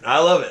right. I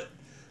love it.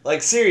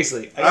 Like,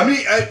 seriously. I'm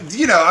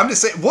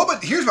just saying,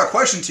 here's my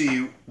question to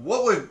you.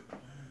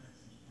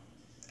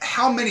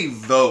 How many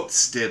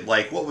votes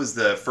what was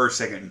the first,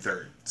 second, and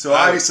third? So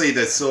obviously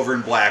the silver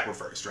and black were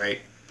first,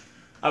 right?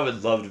 I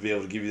would love to be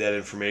able to give you that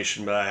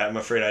information, but I'm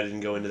afraid I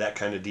didn't go into that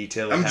kind of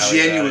detail. I'm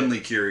genuinely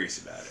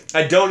curious about it.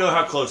 I don't know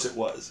how close it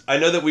was. I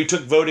know that we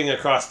took voting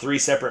across 3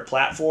 separate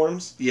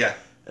platforms. Yeah.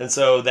 And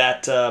so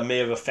that may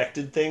have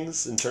affected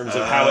things in terms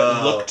of how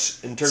it looked.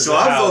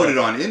 I voted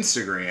on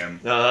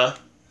Instagram. Uh-huh.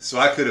 So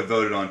I could have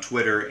voted on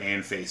Twitter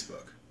and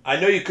Facebook. I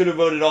know you could have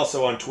voted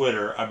also on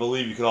Twitter. I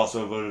believe you could also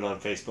have voted on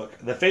Facebook.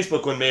 The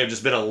Facebook one may have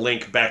just been a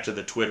link back to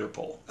the Twitter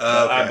poll.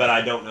 Okay. But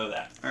I don't know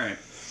that. All right.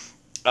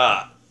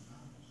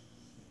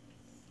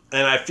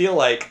 And I feel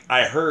like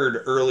I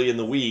heard early in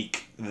the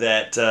week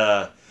that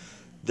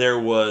there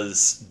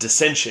was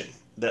dissension.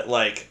 That,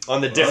 like,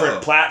 on the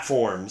different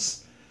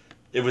platforms,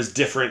 it was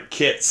different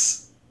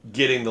kits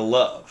getting the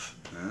love.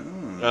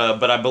 Oh.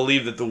 But I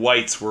believe that the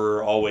whites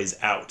were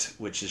always out,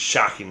 which is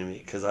shocking to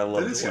me because I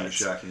love the whites. That is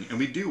kind of shocking. And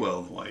we do well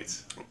in the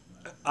whites.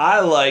 I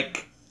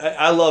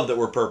love that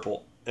we're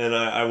purple, and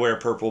I wear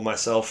purple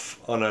myself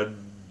on a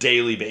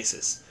daily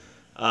basis.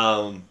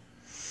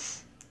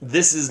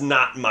 This is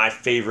not my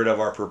favorite of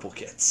our purple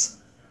kits.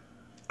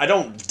 I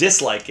don't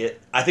dislike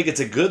it. I think it's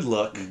a good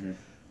look. Mm-hmm.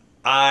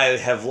 I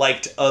have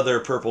liked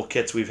other purple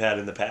kits we've had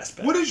in the past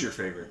better. What is your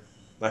favorite?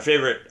 My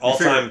favorite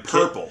all-time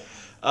purple.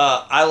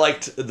 I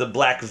liked the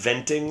black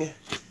venting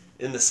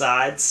in the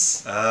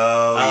sides.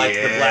 Oh, I liked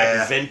the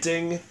black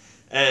venting,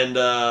 and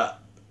that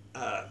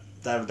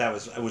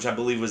was, which I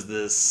believe was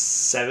the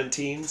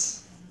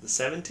 17s. The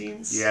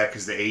 17s? Yeah,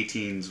 because the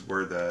 18s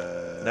were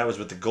the... That was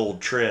with the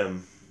gold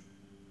trim.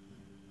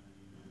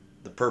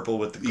 The purple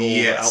with the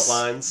gold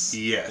outlines.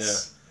 Yes.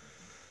 Yeah.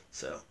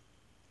 So,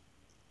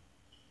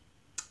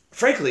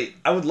 frankly,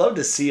 I would love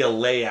to see a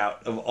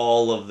layout of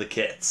all of the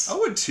kits. I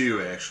would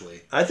too,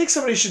 actually. I think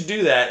somebody should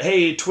do that.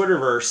 Hey,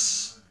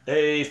 Twitterverse.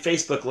 Hey,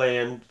 Facebook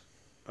land.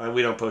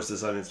 We don't post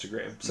this on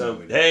Instagram. So,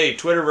 hey,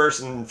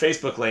 Twitterverse and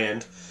Facebook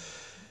land.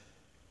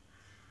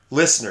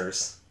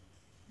 Listeners,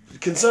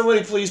 can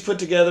somebody please put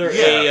together a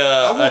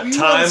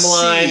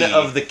timeline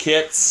of the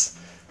kits?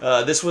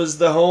 This was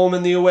the home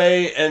and the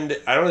away, and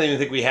I don't even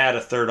think we had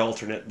a third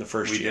alternate the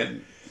first year. We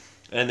didn't.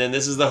 And then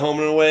this is the home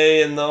and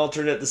away and the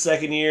alternate the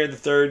second year, the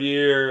third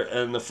year,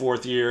 and the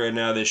fourth year, and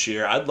now this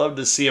year. I'd love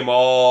to see them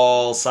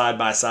all side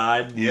by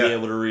side and be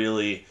able to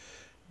really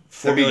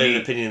formulate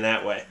an opinion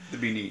that way.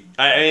 That'd be neat.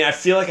 I mean, I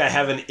feel like I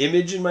have an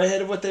image in my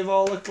head of what they've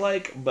all looked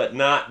like, but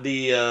not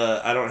the,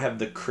 I don't have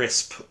the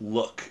crisp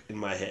look in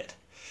my head.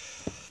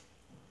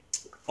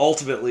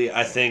 Ultimately,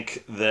 I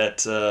think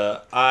that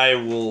I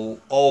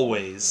will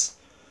always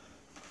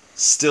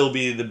still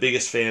be the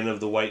biggest fan of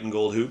the white and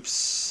gold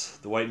hoops.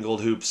 The white and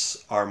gold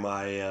hoops are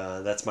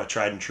that's my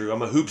tried and true.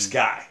 I'm a hoops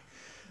guy.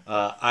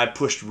 I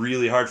pushed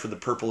really hard for the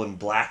purple and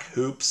black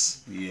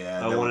hoops.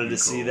 Yeah, I wanted to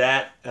see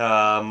that.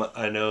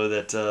 I know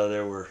that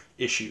there were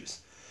issues.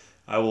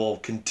 I will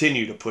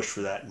continue to push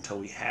for that until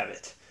we have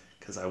it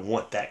because I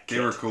want that kit.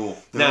 They were cool.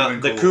 Now,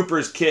 the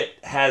Cooper's kit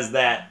has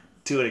that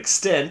to an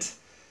extent.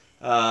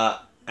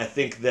 I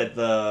think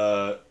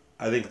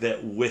that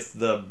with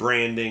the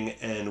branding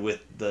and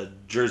with the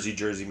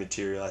jersey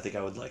material, I think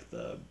I would like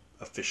the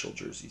official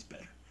jerseys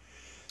better.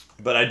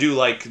 But I do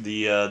like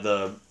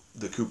the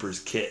Cooper's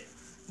kit.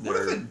 What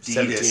if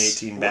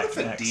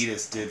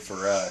Adidas did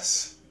for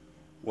us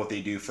what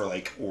they do for,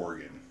 like,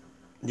 Oregon?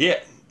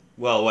 Yeah.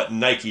 Well, what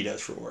Nike does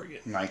for Oregon.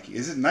 Nike.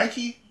 Is it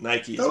Nike?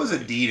 Nike. That was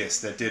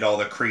Adidas that did all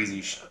the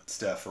crazy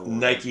stuff for Oregon.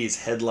 Nike's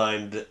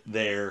headlined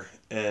there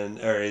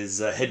or is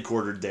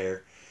headquartered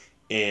there.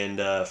 And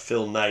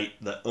Phil Knight,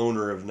 the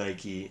owner of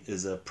Nike,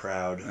 is a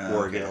proud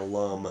Oregon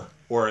alum,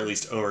 or at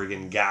least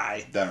Oregon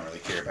guy. I don't really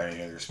care about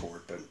any other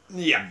sport, but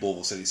yeah,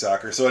 Louisville City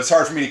Soccer, so it's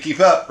hard for me to keep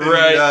up.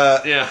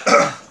 Right?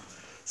 Yeah.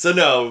 So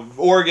no,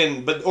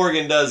 Oregon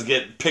does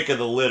get pick of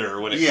the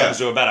litter when it comes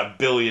to about 1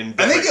 billion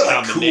different and they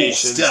get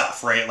combinations. Cool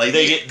stuff, right? Like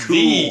they get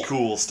the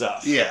cool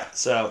stuff. Yeah.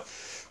 So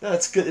no,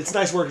 it's good. It's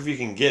nice work if you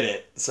can get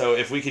it. So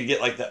if we could get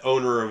like the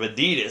owner of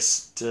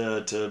Adidas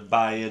to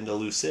buy into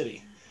Lou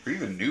City. Or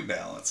even New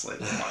Balance. Like,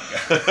 come on,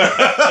 guys.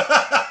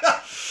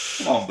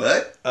 Come on,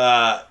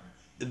 bud.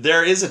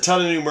 There is a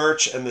ton of new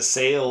merch, and the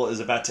sale is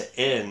about to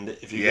end.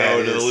 If you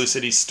go to the Lou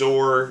City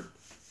store,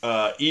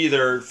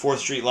 either 4th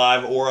Street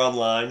Live or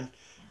online,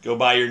 go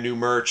buy your new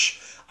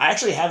merch. I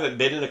actually haven't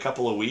been in a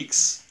couple of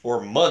weeks, or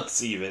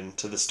months even,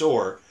 to the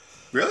store.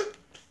 Really?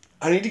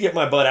 I need to get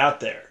my butt out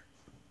there.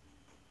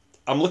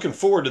 I'm looking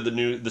forward to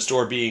the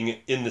store being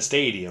in the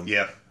stadium.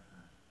 Yeah.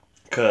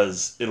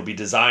 Because it'll be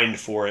designed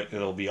for it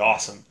and it'll be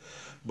awesome.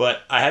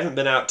 But I haven't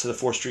been out to the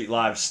 4th Street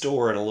Live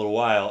store in a little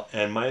while,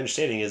 and my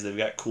understanding is they've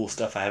got cool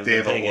stuff I haven't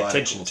been paying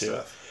attention to.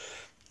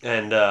 Stuff.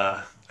 And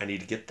I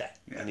need to get that.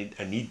 Yeah.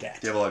 I need that.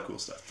 They have a lot of cool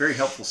stuff. Very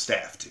helpful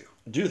staff, too.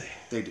 Do they?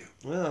 They do.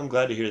 Well, I'm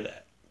glad to hear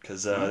that.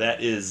 Because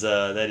that is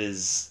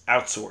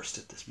outsourced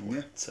at this point.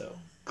 Yeah. So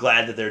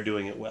glad that they're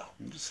doing it well.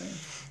 I'm just saying.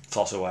 It's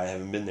also why I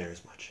haven't been there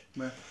as much.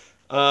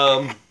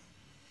 Yeah.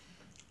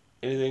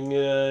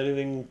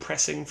 Anything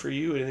pressing for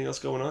you? Anything else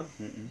going on?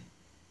 Mm-mm.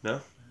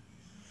 No?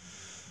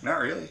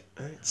 Not really.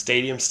 All right.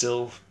 Stadium's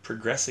still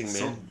progressing, man.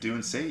 Still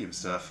doing stadium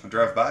stuff. I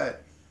drive by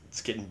it.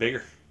 It's getting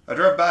bigger. I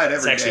drive by it every day.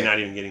 It's actually not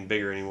even getting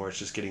bigger anymore. It's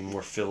just getting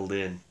more filled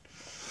in.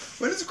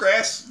 When do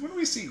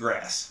we see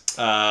grass?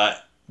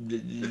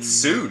 It's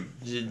soon.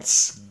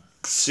 It's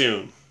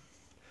soon.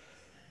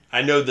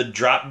 I know the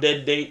drop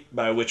dead date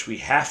by which we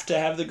have to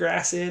have the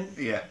grass in.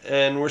 Yeah.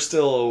 And we're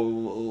still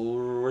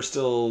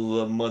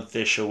a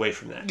month-ish away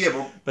from that.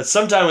 Yeah, but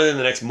sometime within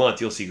the next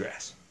month you'll see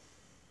grass.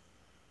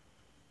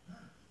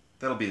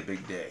 That'll be a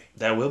big day.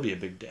 That will be a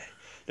big day.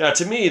 Now,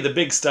 to me, the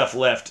big stuff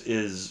left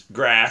is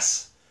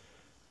grass,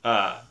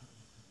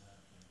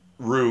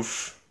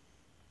 roof,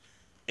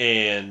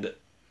 and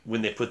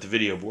when they put the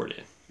video board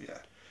in. Yeah.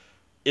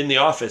 In the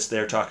office,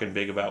 they're talking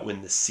big about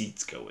when the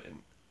seats go in.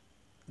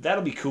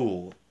 That'll be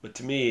cool, but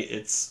to me,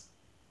 it's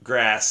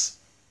grass,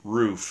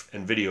 roof,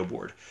 and video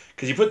board.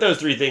 Because you put those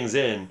three things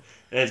in,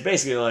 and it's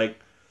basically like,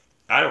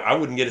 I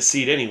wouldn't get a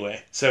seat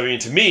anyway. So, I mean,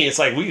 to me, it's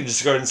like we can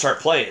just go ahead and start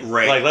playing.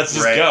 Right. Like, let's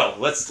just go.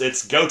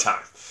 It's go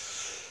time.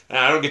 And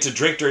I don't get to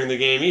drink during the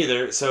game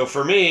either. So,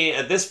 for me,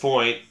 at this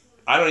point,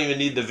 I don't even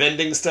need the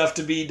vending stuff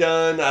to be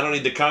done. I don't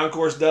need the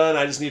concourse done.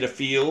 I just need a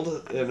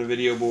field and a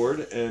video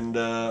board and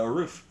a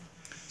roof.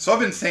 So,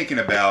 I've been thinking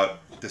about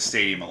the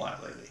stadium a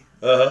lot lately.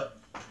 Uh-huh.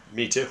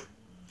 Me too.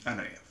 I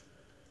know you have.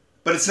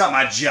 But it's not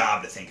my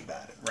job to think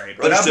about it, right?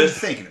 But Understood. I've been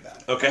thinking about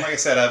it. Okay. And like I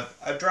said,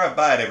 I drive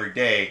by it every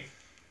day.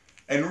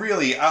 And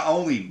really, I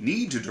only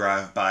need to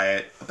drive by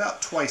it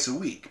about twice a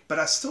week. But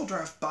I still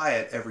drive by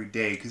it every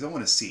day because I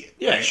want to see it.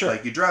 Yeah, right? sure.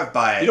 Like, you drive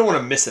by it. You don't want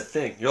to miss a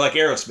thing. You're like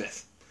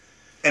Aerosmith.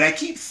 And I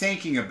keep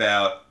thinking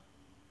about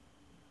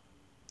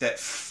that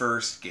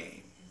first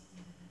game.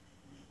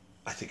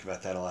 I think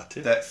about that a lot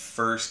too. That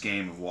first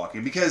game of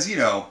walking. Because, you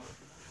know,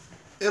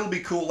 it'll be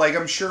cool. Like,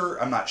 I'm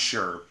not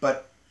sure,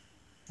 but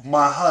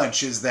my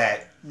hunch is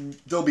that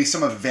there'll be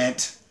some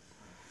event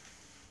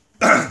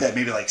that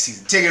maybe like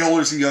season ticket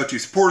holders can go to,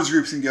 supporters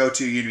groups can go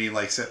to, you know what I mean?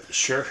 Like, so,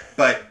 Sure.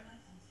 but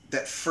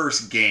that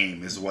first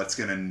game is what's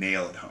going to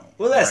nail it home.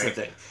 Well, that's right?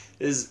 the thing.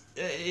 Is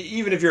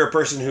even if you're a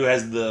person who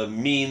has the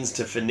means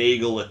to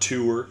finagle a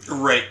tour,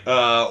 Right.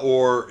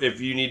 or if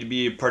you need to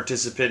be a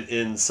participant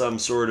in some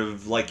sort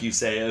of, like you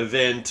say,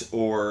 event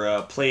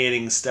or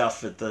planning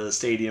stuff at the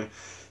stadium,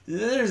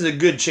 there's a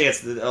good chance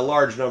that a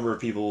large number of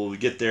people will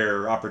get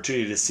their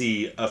opportunity to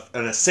see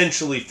an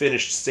essentially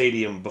finished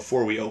stadium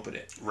before we open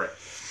it. Right.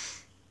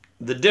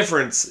 The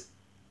difference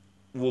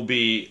will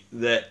be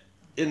that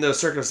in those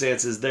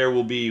circumstances, there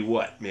will be,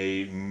 what,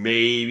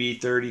 maybe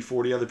 30,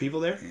 40 other people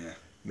there? Yeah.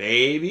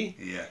 Maybe.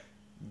 Yeah.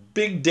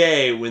 Big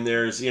day when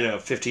there's,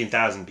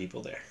 15,000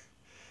 people there.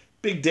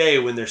 Big day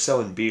when they're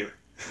selling beer.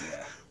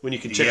 Yeah. When you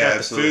can check Yeah, out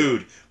absolutely. the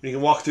food. When you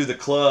can walk through the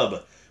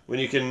club. When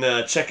you can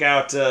check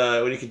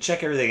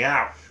everything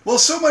out. Well,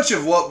 so much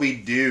of what we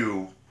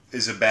do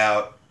is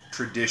about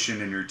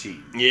tradition and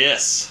routine.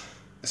 Yes.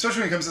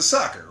 Especially when it comes to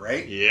soccer,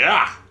 right?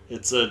 Yeah.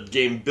 It's a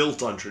game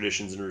built on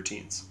traditions and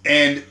routines.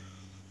 And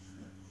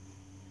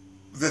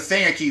the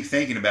thing I keep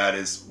thinking about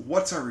is,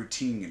 what's our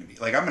routine going to be?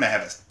 Like, I'm going to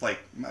have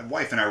my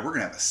wife and I, we're going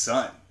to have a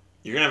son.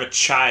 You're going to have a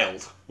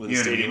child when You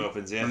the know what I stadium mean?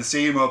 opens, yeah. When the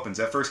stadium opens,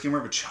 that first game, we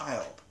have a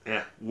child.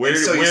 Yeah. Where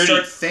so you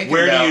start thinking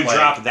do about, you like-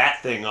 drop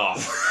that thing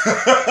off?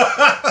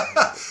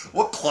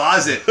 What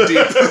closet,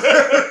 dude?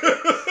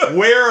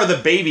 Where are the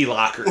baby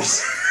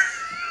lockers?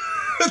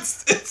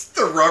 it's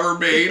the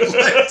Rubbermaid.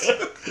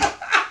 Like.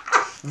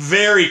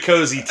 Very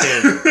cozy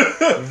tin.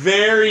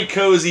 Very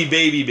cozy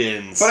baby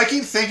bins. But I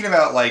keep thinking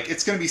about, like,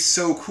 it's going to be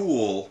so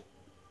cool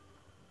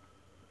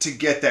to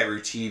get that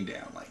routine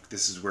down. Like,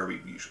 this is where we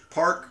usually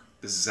park.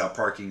 This is how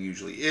parking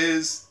usually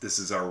is. This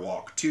is our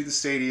walk to the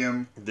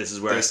stadium. This is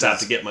where I stop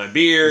to get my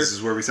beer. This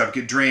is where we stop to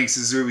get drinks.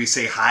 This is where we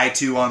say hi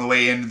to on the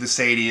way into the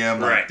stadium.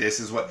 Like, Right.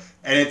 this is what...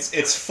 And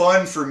it's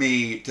fun for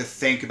me to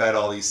think about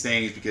all these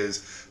things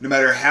because no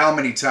matter how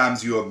many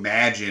times you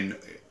imagine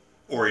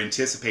or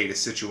anticipate a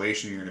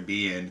situation you're going to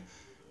be in,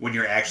 when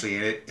you're actually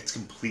in it, it's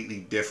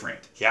completely different.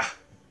 Yeah.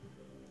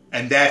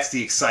 And that's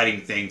the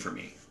exciting thing for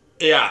me.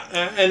 Yeah,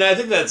 and I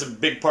think that's a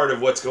big part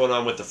of what's going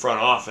on with the front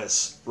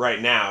office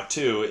right now,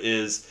 too,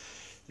 is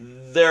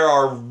there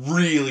are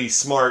really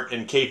smart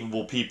and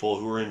capable people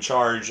who are in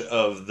charge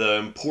of the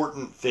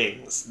important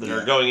things that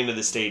are going into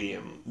the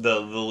stadium, the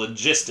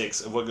logistics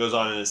of what goes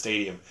on in the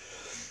stadium.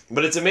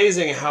 But it's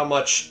amazing how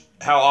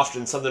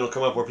often something will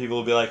come up where people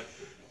will be like,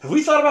 have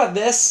we thought about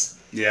this?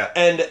 Yeah.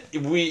 And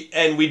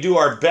we do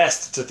our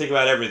best to think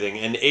about everything.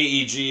 And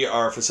AEG,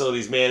 our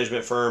facilities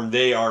management firm,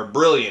 they are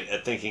brilliant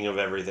at thinking of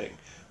everything.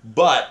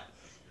 But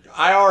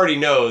I already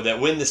know that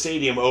when the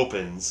stadium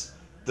opens,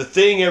 the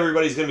thing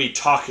everybody's going to be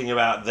talking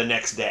about the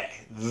next day,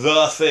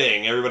 the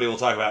thing everybody will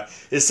talk about,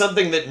 is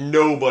something that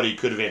nobody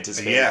could have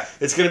anticipated. Yeah.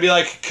 It's going to be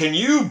like, can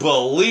you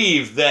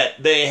believe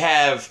that they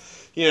have,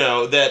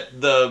 that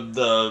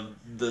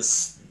the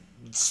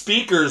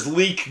speakers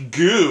leak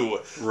goo?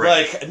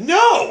 Right. Like,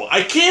 no,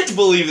 I can't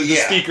believe that the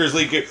Yeah. speakers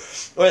leak goo.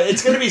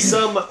 It's going to be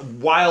some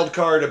wild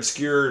card,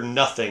 obscure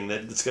nothing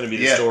that's going to be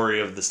the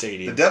story of the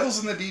stadium. The devil's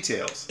in the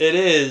details. It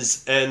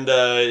is, and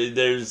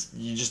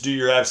you just do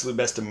your absolute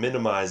best to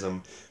minimize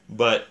them,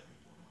 but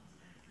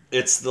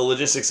it's the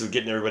logistics of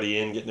getting everybody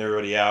in, getting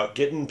everybody out,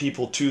 getting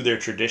people to their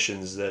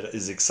traditions that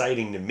is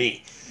exciting to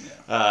me.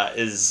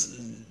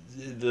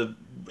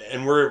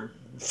 And we're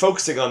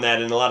focusing on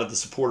that in a lot of the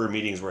supporter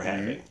meetings we're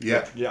having.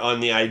 Yeah. On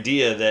the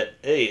idea that,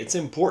 hey, it's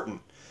important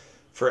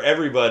for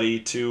everybody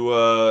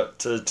to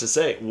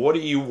say, what do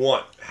you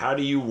want? How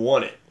do you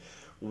want it?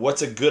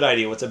 What's a good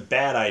idea? What's a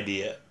bad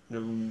idea?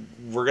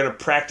 We're going to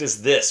practice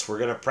this. We're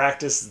going to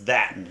practice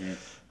that.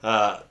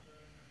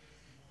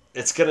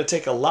 it's going to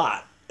take a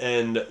lot.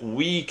 And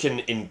we can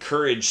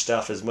encourage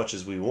stuff as much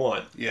as we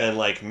want and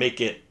like make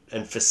it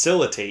and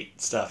facilitate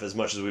stuff as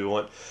much as we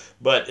want.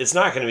 But it's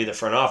not going to be the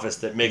front office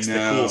that makes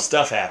the cool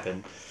stuff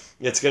happen.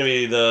 It's going to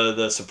be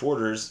the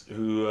supporters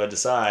who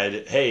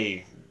decide,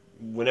 hey,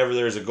 whenever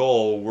there's a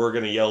goal, we're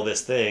going to yell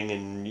this thing.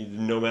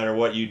 And no matter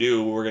what you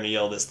do, we're going to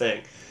yell this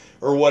thing.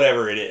 Or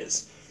whatever it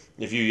is.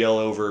 If you yell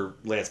over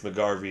Lance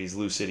McGarvey's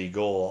Lou City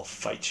goal, I'll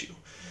fight you.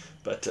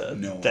 But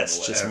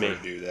that's just me.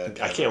 Do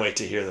that, I can't wait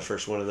to hear the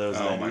first one of those.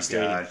 Oh my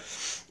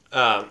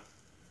God!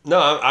 No,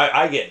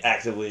 I get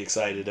actively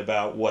excited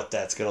about what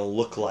that's going to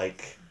look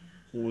like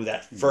with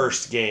that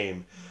first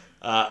game.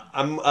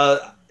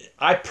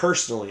 I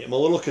personally am a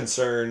little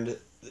concerned.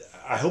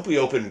 I hope we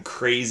open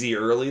crazy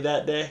early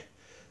that day.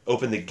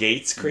 Open the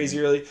gates crazy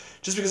early,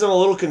 just because I'm a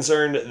little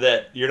concerned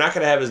that you're not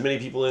going to have as many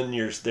people in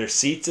their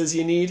seats as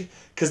you need,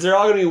 because they're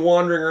all going to be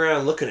wandering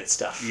around looking at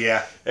stuff.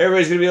 Yeah.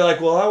 Everybody's going to be like,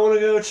 well, I want to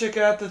go check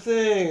out the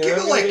thing. Give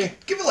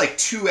it like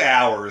 2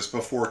 hours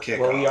before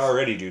kickoff. Well, we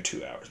already do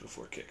 2 hours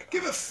before kickoff.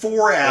 Give it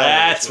 4 hours.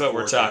 That's what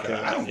we're talking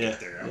about. I don't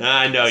get there.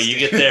 I know, you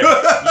get there.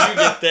 You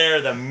get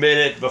there the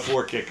minute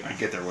before kickoff. I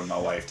get there when my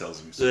wife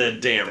tells me so.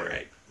 Damn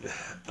right.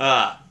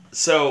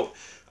 So,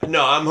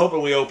 no, I'm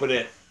hoping we open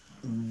it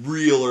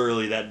real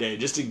early that day,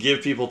 just to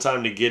give people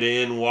time to get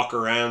in, walk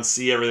around,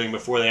 see everything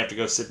before they have to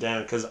go sit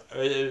down, because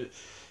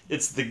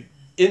it's in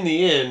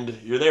the end,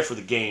 you're there for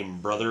the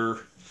game, brother.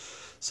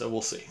 So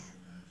we'll see.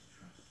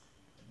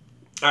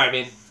 All right,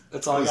 man.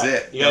 That's all I got.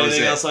 It. You got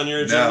anything else on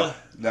your agenda?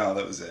 No,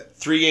 that was it.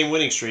 3-game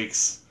winning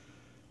streaks.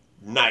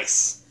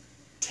 Nice.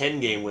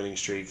 10-game winning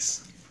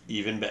streaks.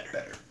 Even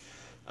better.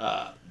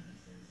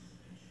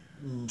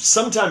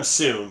 Sometime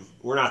soon,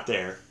 we're not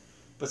there,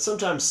 but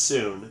sometime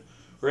soon,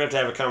 we're going to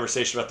have a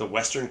conversation about the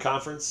Western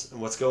Conference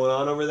and what's going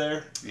on over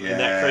there and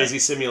that crazy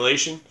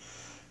simulation.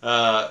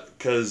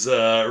 Because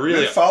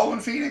really, following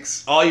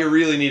Phoenix, all you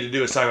really need to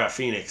do is talk about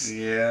Phoenix.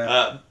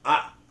 Yeah.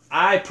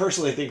 I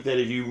personally think that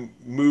if you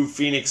move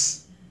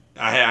Phoenix,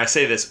 I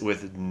say this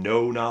with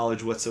no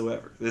knowledge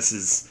whatsoever. This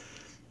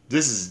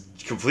is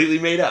completely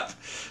made up.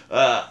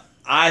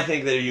 I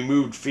think that if you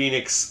moved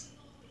Phoenix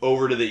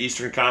over to the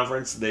Eastern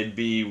Conference, they'd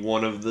be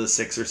one of the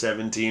 6 or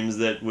 7 teams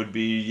that would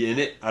be in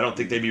it. I don't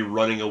think they'd be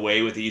running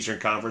away with the Eastern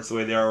Conference the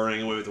way they are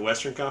running away with the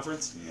Western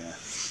Conference. Yeah.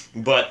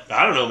 But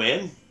I don't know,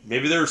 man.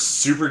 Maybe they're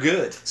super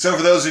good. So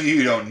for those of you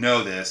who don't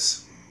know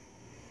this,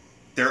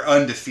 they're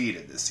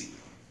undefeated this season.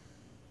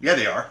 Yeah,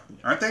 they are.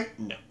 Aren't they?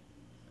 No,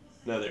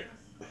 they're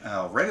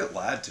not. Oh, Reddit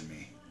lied to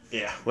me.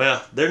 Yeah,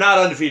 well, they're not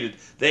undefeated.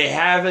 They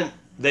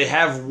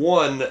have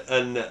won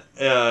an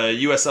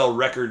USL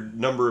record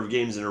number of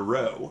games in a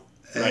row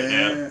right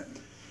now,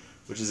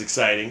 which is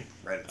exciting.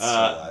 Reddit's so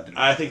lied to me.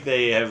 I think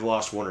they have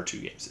lost 1 or 2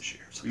 games this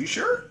year. Are you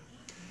sure?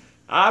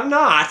 I'm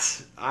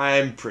not.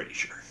 I'm pretty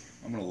sure.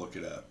 I'm going to look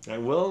it up.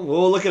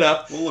 We'll look it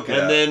up.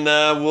 And then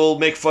we'll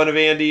make fun of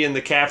Andy in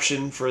the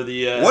caption for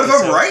the... what if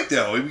I'm right,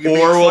 though?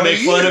 We'll make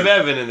fun of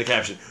Evan in the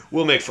caption.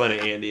 We'll make fun of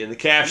Andy in the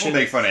caption.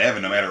 We'll make fun of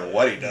Evan no matter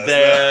what he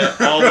does.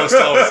 Almost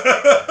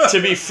always.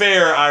 To be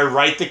fair, I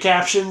write the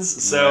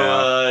captions,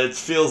 so it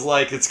feels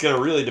like it's going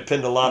to really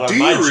depend a lot on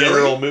my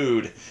general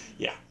mood.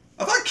 Yeah.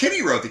 I thought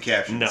Kenny wrote the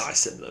captions. No, I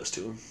sent those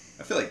to him.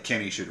 I feel like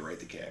Kenny should write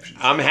the captions.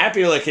 I'm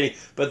happy to let Kenny...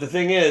 But the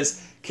thing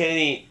is...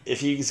 Kenny, if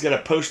he's going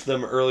to post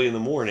them early in the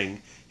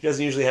morning, he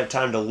doesn't usually have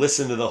time to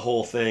listen to the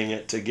whole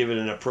thing to give it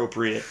an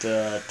appropriate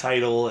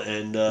title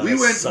and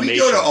summation. We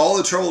go to all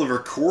the trouble of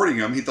recording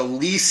them. The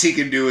least he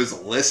can do is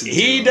listen to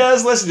them. He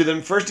does listen to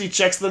them. First he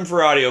checks them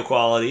for audio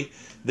quality,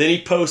 then he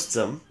posts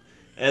them,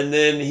 and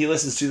then he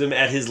listens to them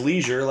at his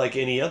leisure like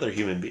any other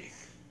human being.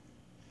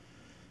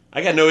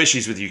 I got no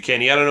issues with you,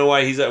 Kenny. I don't know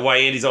why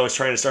Andy's always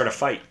trying to start a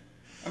fight.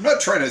 I'm not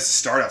trying to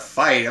start a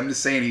fight. I'm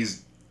just saying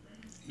he's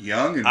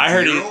young and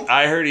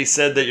I heard he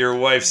said that your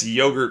wife's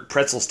yogurt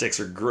pretzel sticks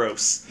are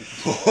gross.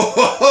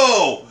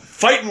 Whoa!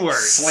 Fighting words.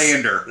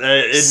 Slander. Isn't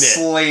it?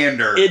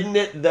 Slander. Isn't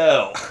it,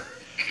 though?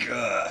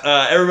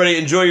 Everybody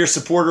enjoy your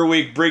supporter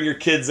week. Bring your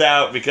kids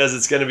out because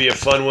it's going to be a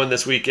fun one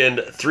this weekend.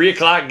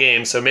 3:00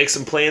 game, so make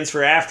some plans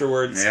for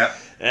afterwards. Yeah.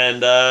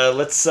 And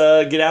let's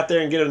get out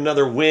there and get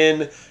another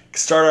win.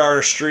 Start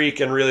our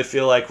streak and really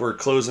feel like we're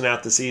closing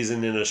out the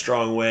season in a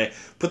strong way.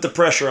 Put the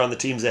pressure on the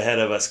teams ahead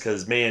of us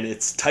because, man,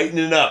 it's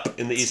tightening up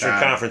in the Eastern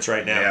Conference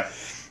right now.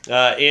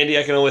 Yeah. Andy,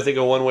 I can only think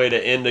of one way to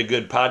end a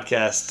good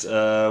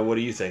podcast. What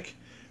do you think?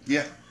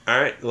 Yeah. All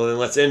right. Well, then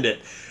let's end it.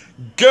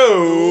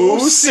 Go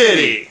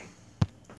City!